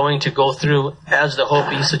it's going to go through, as the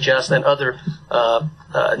Hopi suggest and other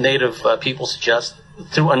native people suggest,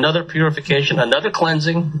 through another purification, another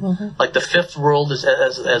cleansing, like the fifth world,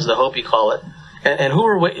 as the Hopi call it. And who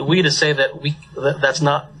are we to say that we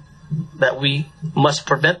must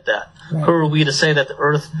prevent that? Right. Who are we to say that the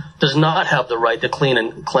Earth does not have the right to clean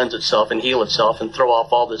and cleanse itself and heal itself and throw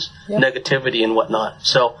off all this negativity and whatnot?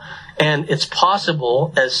 So, and it's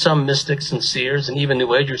possible, as some mystics and seers and even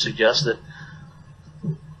New Agers suggest, that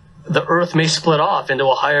the Earth may split off into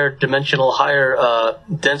a higher dimensional, higher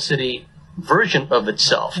density version of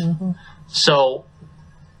itself. So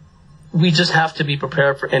we just have to be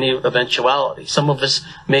prepared for any eventuality. Some of us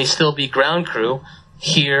may still be ground crew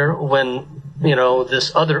here when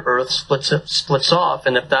this other Earth splits off,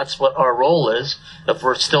 and if that's what our role is, if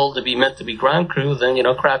we're still meant to be ground crew, then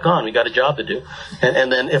crack on. We got a job to do,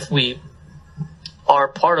 and then if we are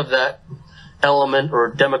part of that element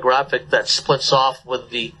or demographic that splits off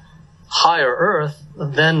with the higher Earth,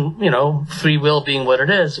 then free will being what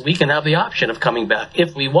it is, we can have the option of coming back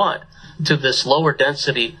if we want to this lower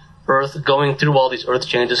density Earth, going through all these Earth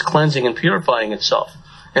changes, cleansing and purifying itself.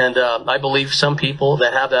 And I believe some people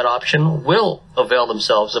that have that option will avail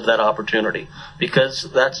themselves of that opportunity, because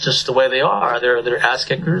that's just the way they are. They're ass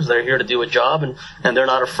kickers. They're here to do a job, and they're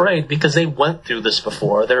not afraid because they went through this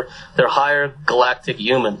before. They're higher galactic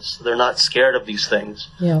humans. They're not scared of these things.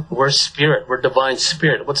 We're spirit. We're divine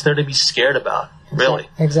spirit. What's there to be scared about, really?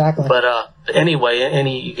 Exactly. But anyway,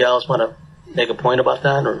 any you gals want to make a point about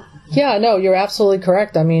that, or? Yeah, no, you're absolutely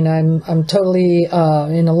correct. I mean, I'm totally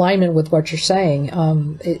in alignment with what you're saying.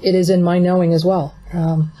 It is in my knowing as well.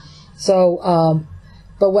 But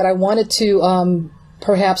what I wanted to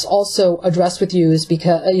perhaps also address with you is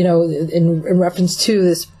because, in reference to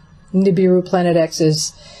this Nibiru Planet X,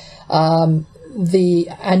 is the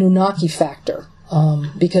Anunnaki factor,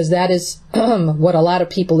 because that is what a lot of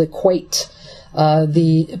people equate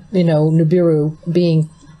the, Nibiru being,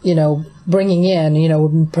 bringing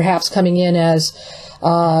in, perhaps coming in as,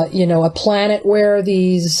 a planet where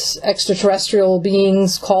these extraterrestrial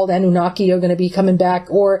beings called Anunnaki are going to be coming back,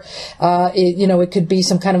 or, it could be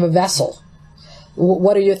some kind of a vessel.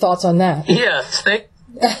 What are your thoughts on that? Yes,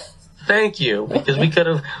 thank you, because we could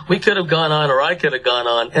have gone on, or I could have gone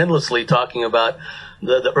on endlessly talking about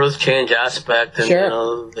the Earth change aspect and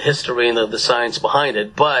sure. The history and the science behind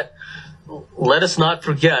it. But let us not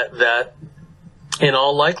forget that, in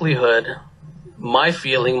all likelihood, my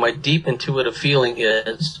deep intuitive feeling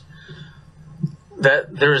is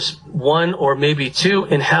that there's one or maybe two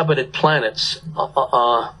inhabited planets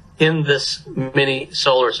in this mini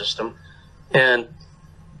solar system, and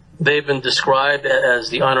they've been described as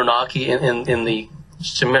the Anunnaki in the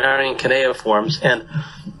Sumerian cuneiforms, and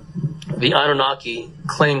the Anunnaki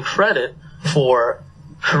claim credit for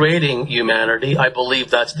creating humanity. I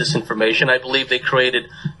believe that's disinformation. I believe they created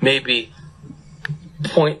maybe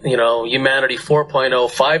humanity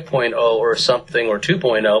 4.0, 5.0 or something, or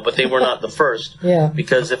 2.0, but they were not the first. Yeah.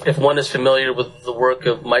 Because if one is familiar with the work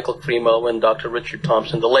of Michael Cremo and Dr. Richard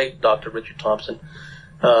Thompson, the late Dr. Richard Thompson,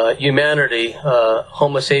 humanity,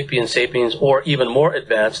 Homo sapiens sapiens, or even more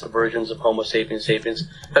advanced versions of Homo sapiens sapiens,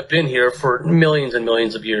 have been here for millions and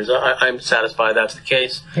millions of years. I'm satisfied that's the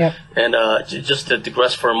case. Yep. And just to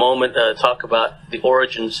digress for a moment, talk about the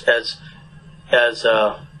origins as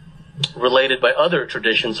related by other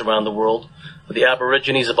traditions around the world. The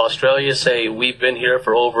Aborigines of Australia say we've been here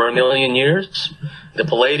for over 1 million years.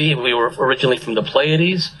 We were originally from the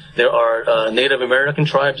Pleiades. There are Native American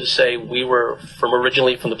tribes that say we were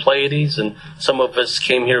originally from the Pleiades, and some of us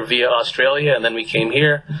came here via Australia, and then we came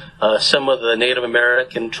here. Some of the Native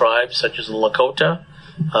American tribes, such as the Lakota,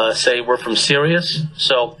 say we're from Sirius.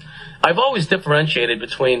 So I've always differentiated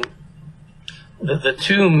between the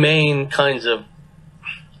two main kinds of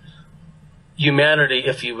humanity,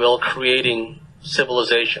 if you will, creating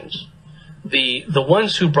civilizations. The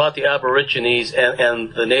ones who brought the Aborigines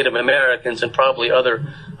and the Native Americans and probably other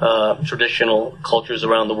traditional cultures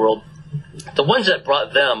around the world, the ones that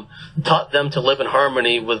brought them taught them to live in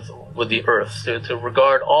harmony with the earth, to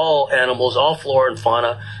regard all animals, all flora and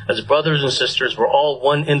fauna, as brothers and sisters. We're all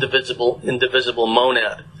one indivisible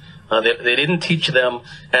monad. They didn't teach them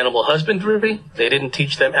animal husbandry. They didn't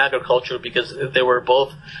teach them agriculture, because they were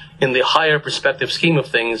both, in the higher perspective scheme of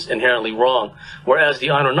things, inherently wrong. Whereas the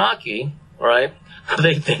Anunnaki, right,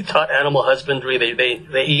 they taught animal husbandry.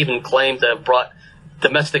 They even claimed to have brought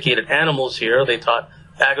domesticated animals here. They taught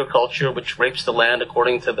agriculture, which rapes the land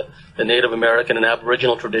according to the Native American and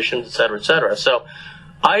Aboriginal traditions, et cetera, et cetera. So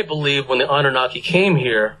I believe when the Anunnaki came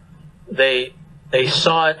here, they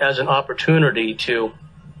saw it as an opportunity to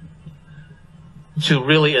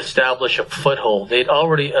really establish a foothold. They'd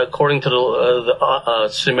already, according to the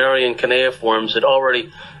Sumerian cuneiforms, had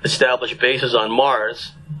already established bases on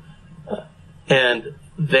Mars, and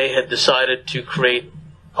they had decided to create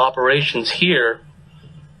operations here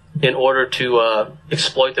in order to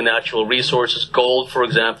exploit the natural resources, gold, for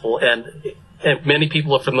example, and many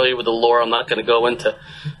people are familiar with the lore. I'm not going to go into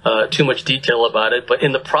too much detail about it, but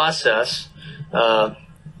in the process, the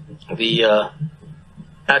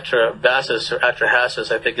Atrahasis, or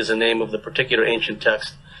Atrahasis, I think is the name of the particular ancient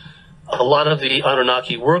text. A lot of the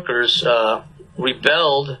Anunnaki workers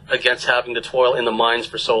rebelled against having to toil in the mines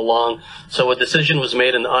for so long. So a decision was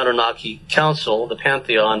made in the Anunnaki Council, the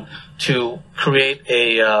Pantheon, to create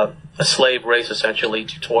a slave race, essentially,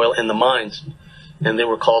 to toil in the mines. And they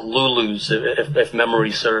were called Lulus, if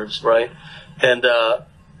memory serves, right? And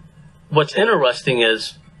what's interesting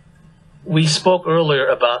is, we spoke earlier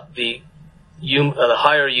about the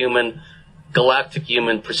higher human, galactic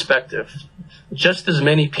human perspective. Just as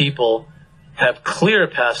many people have clear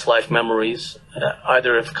past life memories,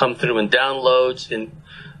 either have come through in downloads, in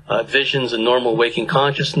visions, in normal waking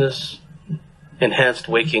consciousness, enhanced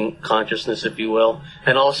waking consciousness, if you will,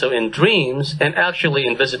 and also in dreams, and actually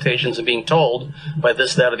in visitations and being told by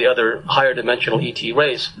this, that, or the other higher dimensional ET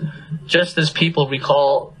race. Just as people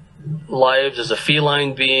recall lives as a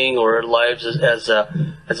feline being, or lives as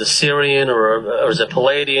a Syrian, or as a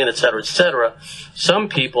Palladian, etc., some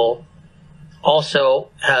people also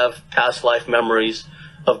have past life memories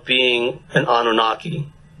of being an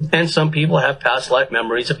Anunnaki, and some people have past life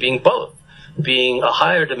memories of being both, being a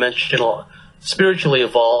higher dimensional, spiritually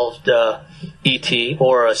evolved ET,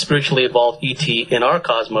 or a spiritually evolved ET in our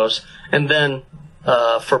cosmos, and then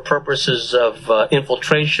for purposes of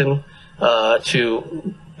infiltration,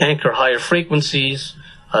 to anchor higher frequencies,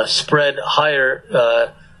 spread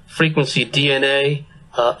higher frequency DNA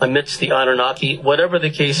amidst the Anunnaki. Whatever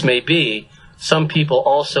the case may be, some people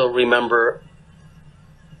also remember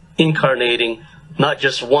incarnating not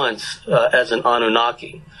just once as an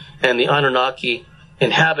Anunnaki. And the Anunnaki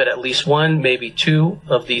inhabit at least one, maybe two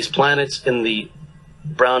of these planets in the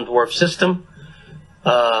brown dwarf system.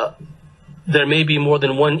 There may be more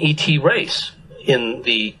than one ET race in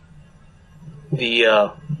the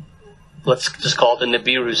let's just call it the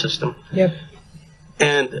Nibiru system. Yep.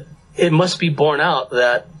 And it must be borne out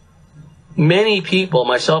that many people,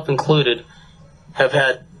 myself included, have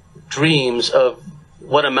had dreams of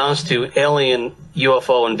what amounts to alien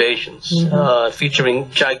UFO invasions, featuring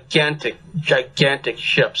gigantic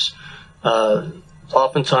ships,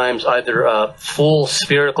 oftentimes either full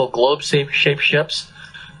spherical globe-shaped ships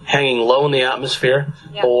hanging low in the atmosphere,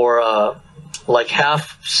 or like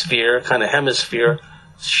half-sphere, kind of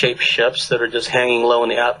hemisphere-shaped ships that are just hanging low in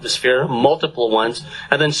the atmosphere, multiple ones,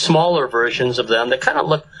 and then smaller versions of them that kind of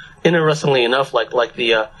look, interestingly enough, like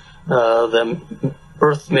the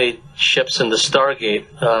Earth-made ships in the Stargate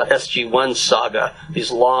SG-1 saga,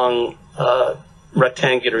 these long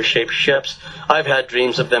rectangular-shaped ships. I've had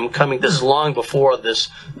dreams of them coming. This is long before this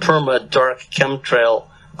perma-dark chemtrail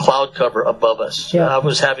cloud cover above us. I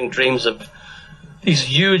was having dreams of these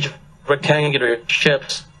huge rectangular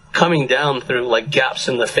ships coming down through like gaps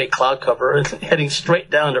in the fake cloud cover and heading straight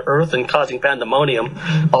down to Earth and causing pandemonium,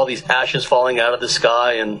 all these ashes falling out of the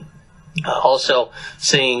sky, and also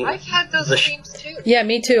seeing... I've had those dreams too. Yeah,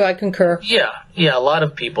 me too. I concur. Yeah, a lot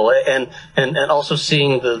of people. And also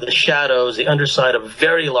seeing the shadows, the underside of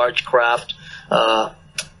very large craft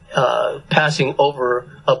passing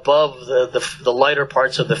above the lighter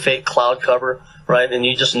parts of the fake cloud cover, right? And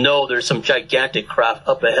you just know there's some gigantic craft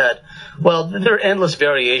up ahead. Well, there are endless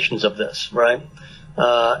variations of this, right?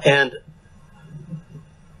 And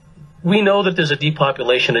we know that there's a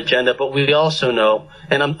depopulation agenda, but we also know,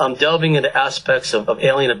 and I'm delving into aspects of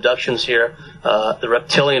alien abductions here, the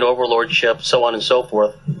reptilian overlordship, so on and so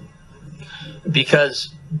forth,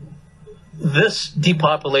 because this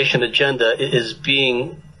depopulation agenda is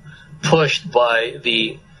being pushed by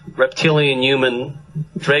the reptilian-human,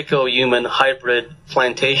 Draco-human hybrid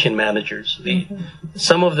plantation managers.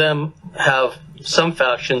 Some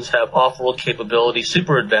factions have off-world capability,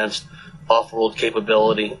 super advanced off-world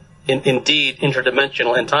capability, indeed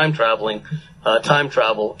interdimensional and time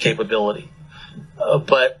travel capability.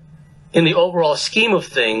 But in the overall scheme of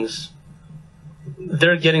things,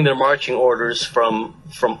 they're getting their marching orders from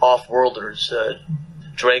off-worlders,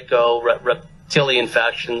 Draco, reptilian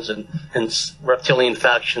factions and reptilian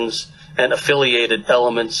factions and affiliated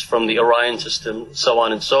elements from the Orion system, so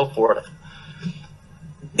on and so forth.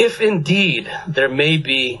 If indeed there may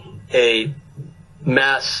be a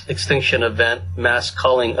mass extinction event, mass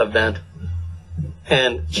culling event,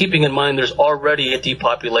 and keeping in mind there's already a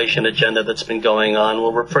depopulation agenda that's been going on,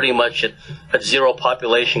 where we're pretty much at zero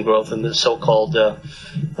population growth in the so-called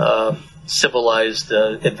civilized,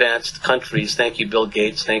 advanced countries. Thank you, Bill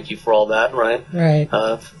Gates. Thank you for all that, right? Right.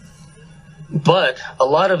 But a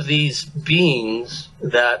lot of these beings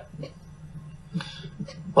that,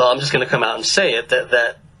 well, I'm just going to come out and say it,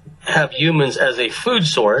 that have humans as a food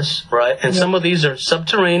source, right? And some of these are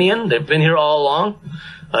subterranean. They've been here all along.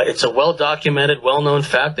 It's a well-documented, well-known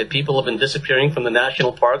fact that people have been disappearing from the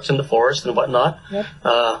national parks and the forest and whatnot.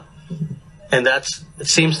 And it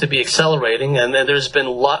seems to be accelerating. And then there's been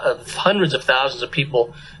hundreds of thousands of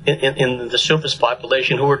people in the surface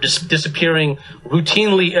population who are disappearing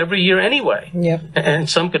routinely every year anyway. And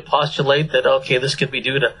some could postulate that, okay, this could be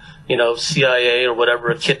due to, CIA or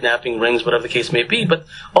whatever, kidnapping rings, whatever the case may be. But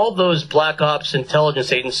all those black ops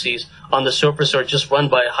intelligence agencies on the surface are just run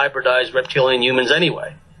by hybridized reptilian humans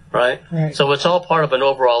anyway, right? So it's all part of an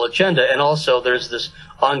overall agenda. And also there's this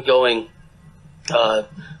ongoing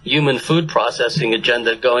human food processing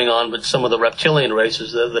agenda going on with some of the reptilian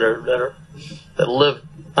races that live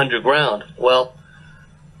underground. Well,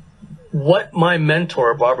 what my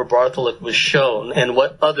mentor, Barbara Bartley, was shown, and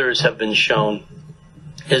what others have been shown,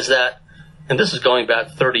 is that, and this is going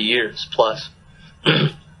back 30 years plus,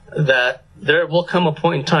 that there will come a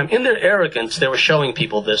point in time, in their arrogance, they were showing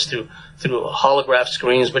people this through holograph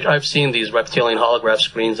screens, which I've seen these reptilian holograph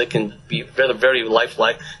screens that can be very, very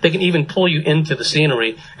lifelike. They can even pull you into the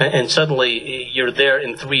scenery, and suddenly you're there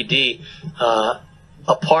in 3D,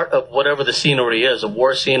 a part of whatever the scenery is, a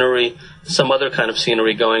war scenery, some other kind of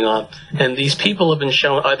scenery going on. And these people have been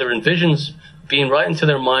shown either in visions being right into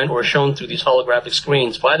their mind or shown through these holographic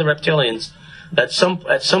screens by the reptilians that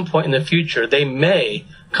at some point in the future they may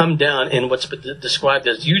come down in what's been described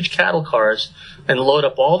as huge cattle cars and load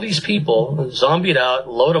up all these people, zombied out,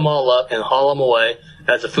 load them all up and haul them away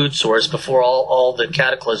as a food source before all the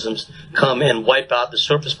cataclysms come and wipe out the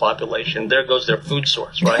surface population. There goes their food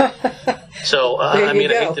source, right? So, I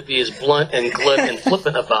mean, I hate to be as blunt and glib and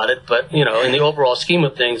flippant about it, but, you know, in the overall scheme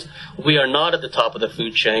of things, we are not at the top of the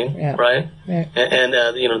food chain, right? And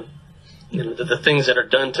the things that are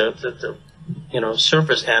done to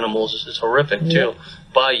surface animals is horrific, too,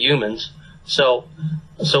 by humans. So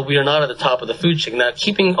we are not at the top of the food chain. Now,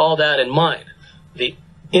 keeping all that in mind, the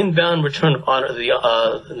inbound return of honor, the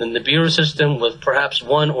Nibiru system with perhaps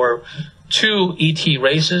one or two ET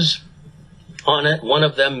races on it, one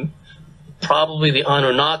of them probably the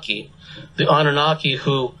Anunnaki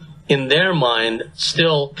who, in their mind,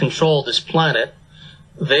 still control this planet.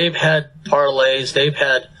 They've had parlays, they've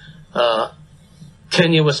had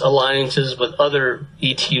tenuous alliances with other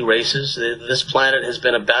ET races. This planet has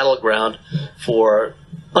been a battleground for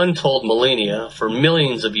untold millennia, for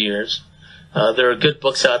millions of years. There are good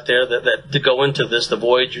books out there that go into this. The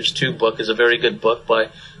Voyagers 2 book is a very good book by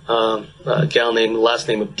a gal named, last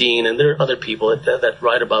name of Dean, and there are other people that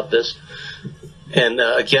write about this. And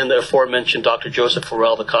again, the aforementioned Dr. Joseph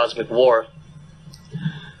Farrell, The Cosmic War.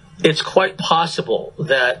 It's quite possible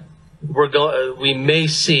that we may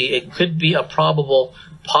see, it could be a probable,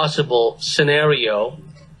 possible scenario,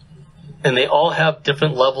 and they all have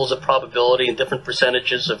different levels of probability and different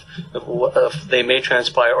percentages of they may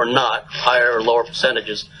transpire or not, higher or lower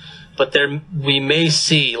percentages. But we may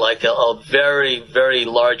see like a very, very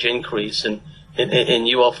large increase in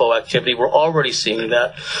UFO activity. We're already seeing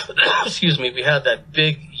that. Excuse me. We had that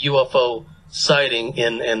big UFO sighting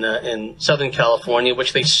in Southern California,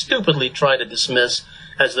 which they stupidly tried to dismiss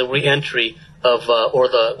as the re-entry of or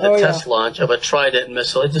the test launch of a Trident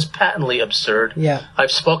missile. It's just patently absurd. Yeah.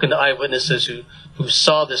 I've spoken to eyewitnesses who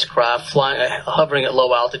saw this craft flying, hovering at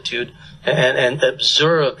low altitude, and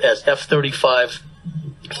observed as F-35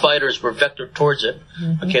 fighters were vectored towards it.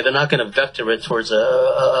 Mm-hmm. Okay, they're not going to vector it towards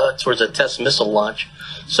a test missile launch.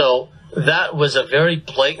 So that was a very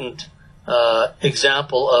blatant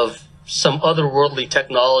example of some otherworldly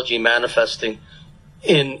technology manifesting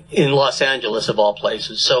in Los Angeles, of all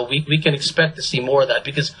places. So we can expect to see more of that,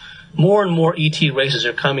 because more and more ET races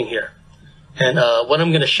are coming here. And what I'm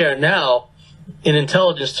going to share now, in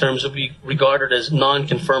intelligence terms, will be regarded as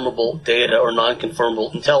non-confirmable data or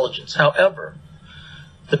non-confirmable intelligence. However,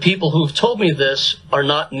 the people who've told me this are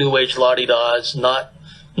not New Age la-di-das, not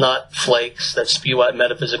flakes that spew out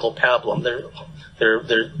metaphysical pablum. They're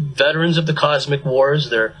veterans of the cosmic wars.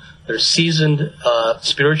 They're seasoned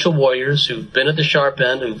spiritual warriors who've been at the sharp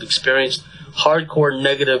end, who've experienced hardcore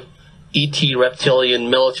negative ET reptilian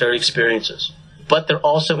military experiences. But they're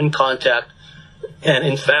also in contact, and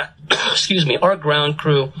in fact, excuse me, our ground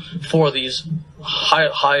crew for these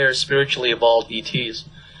higher spiritually evolved ETs.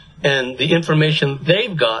 And the information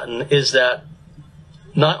they've gotten is that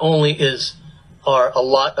not only are a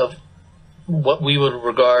lot of what we would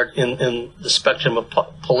regard in the spectrum of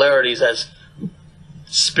polarities as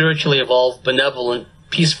spiritually evolved, benevolent,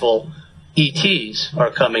 peaceful ETs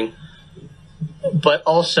are coming, but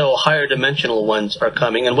also higher dimensional ones are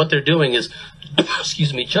coming. And what they're doing is,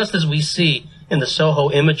 excuse me, just as we see in the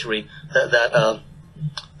SOHO imagery that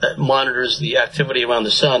monitors the activity around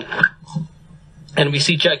the sun, and we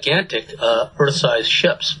see gigantic Earth-sized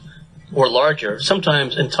ships or larger,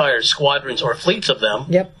 sometimes entire squadrons or fleets of them.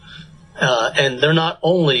 Yep. And they're not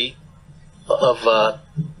only of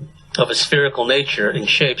a spherical nature in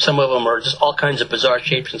shape. Some of them are just all kinds of bizarre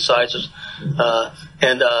shapes and sizes.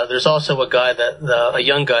 And there's also a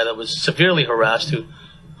young guy that was severely harassed who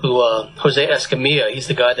Jose Escamilla. He's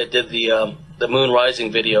the guy that did the moon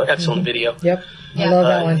rising video, excellent video. Yep. I love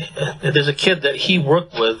that one. There's a kid that he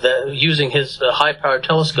worked with that, using his high-powered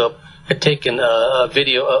telescope, had taken a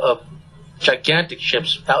video of gigantic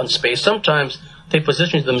ships out in space. Sometimes they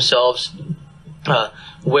position themselves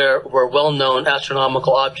where well-known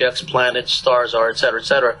astronomical objects, planets, stars are, et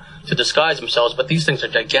cetera, to disguise themselves. But these things are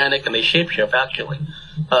gigantic, and they shapeshift, actually.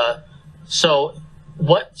 So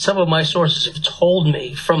what some of my sources have told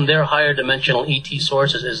me from their higher dimensional ET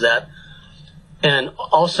sources is that, and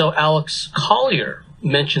also Alex Collier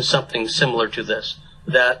mentioned something similar to this,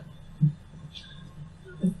 that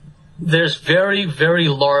there's very, very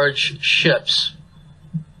large ships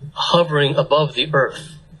hovering above the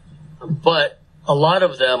Earth, but a lot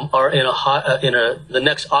of them are in the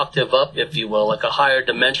next octave up, if you will, like a higher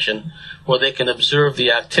dimension, where they can observe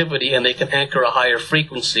the activity and they can anchor a higher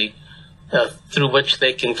frequency through which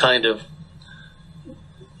they can kind of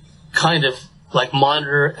like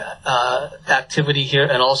monitor activity here,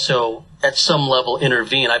 and also at some level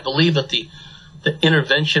intervene. I believe that the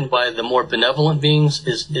intervention by the more benevolent beings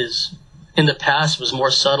is in the past was more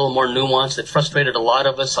subtle, more nuanced. It frustrated a lot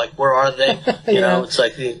of us. Like, where are they? You know, it's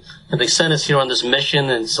like they sent us here on this mission,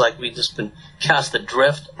 and it's like we've just been cast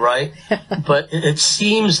adrift, right? But it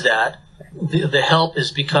seems that the help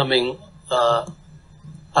is becoming,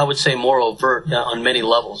 I would say, more overt on many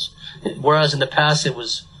levels. Whereas in the past it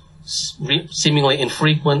was seemingly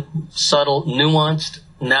infrequent, subtle, nuanced.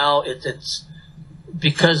 Now it's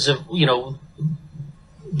because of, you know,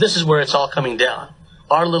 this is where it's all coming down.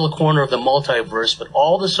 Our little corner of the multiverse, but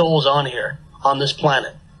all the souls on here, on this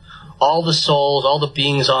planet, all the souls, all the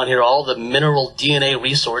beings on here, all the mineral DNA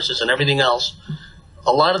resources and everything else,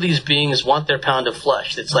 a lot of these beings want their pound of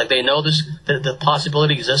flesh. It's like they know this, the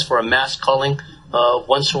possibility exists for a mass culling of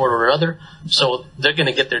one sort or another, so they're going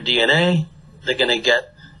to get their DNA, they're going to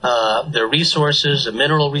get their resources, the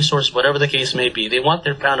mineral resources, whatever the case may be. They want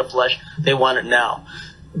their pound of flesh, they want it now.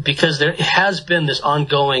 Because there has been this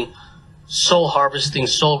ongoing soul harvesting,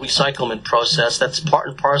 soul recyclement process that's part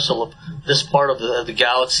and parcel of this part of the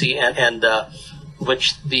galaxy, and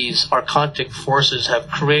which these archontic forces have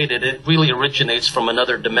created. It really originates from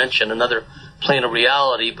another dimension, another plane of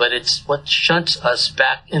reality, but it's what shunts us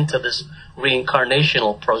back into this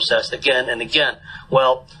reincarnational process again and again.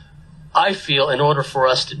 Well, I feel in order for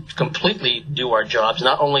us to completely do our jobs,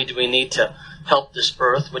 not only do we need to help this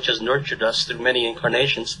earth, which has nurtured us through many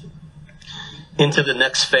incarnations, into the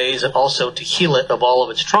next phase, and also to heal it of all of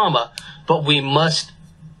its trauma, but we must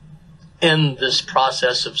end this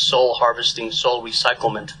process of soul harvesting, soul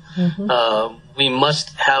recyclement. We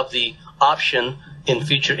must have the option in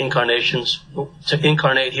future incarnations to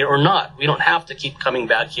incarnate here or not. We don't have to keep coming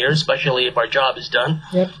back here, especially if our job is done.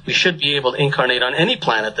 We should be able to incarnate on any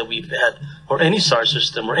planet that we've had, or any star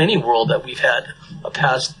system, or any world that we've had a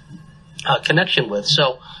past connection with.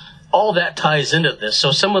 So all that ties into this.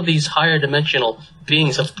 So some of these higher dimensional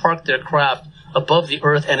beings have parked their craft above the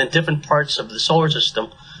earth and in different parts of the solar system.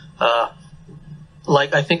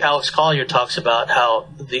 Like I think Alex Collier talks about how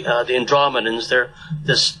the Andromedans, they're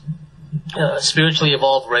this spiritually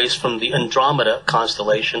evolved race from the Andromeda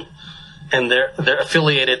constellation, and they're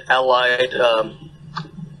affiliated, allied,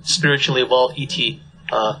 spiritually evolved ET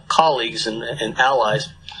colleagues and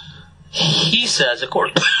allies. He says,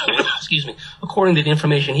 according to the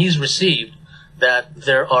information he's received, that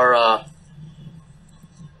there are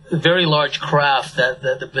very large craft that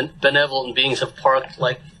the benevolent beings have parked,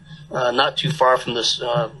 like not too far from this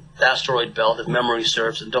asteroid belt, if memory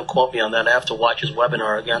serves. And don't quote me on that. I have to watch his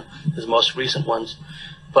webinar again, his most recent ones.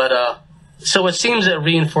 But so it seems that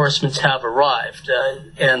reinforcements have arrived,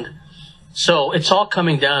 and so it's all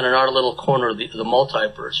coming down in our little corner of the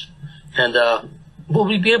multiverse. And will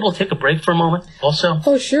we be able to take a break for a moment also?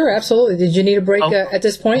 Oh, sure, absolutely. Did you need a break at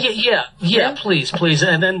this point? Yeah, please.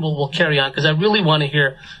 And then we'll carry on, because I really want to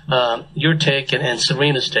hear your take and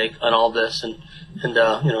Serena's take on all this, and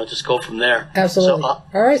just go from there. Absolutely. So,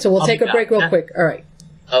 all right, so we'll take a break real quick. All right.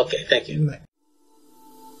 Okay, thank you. Bye.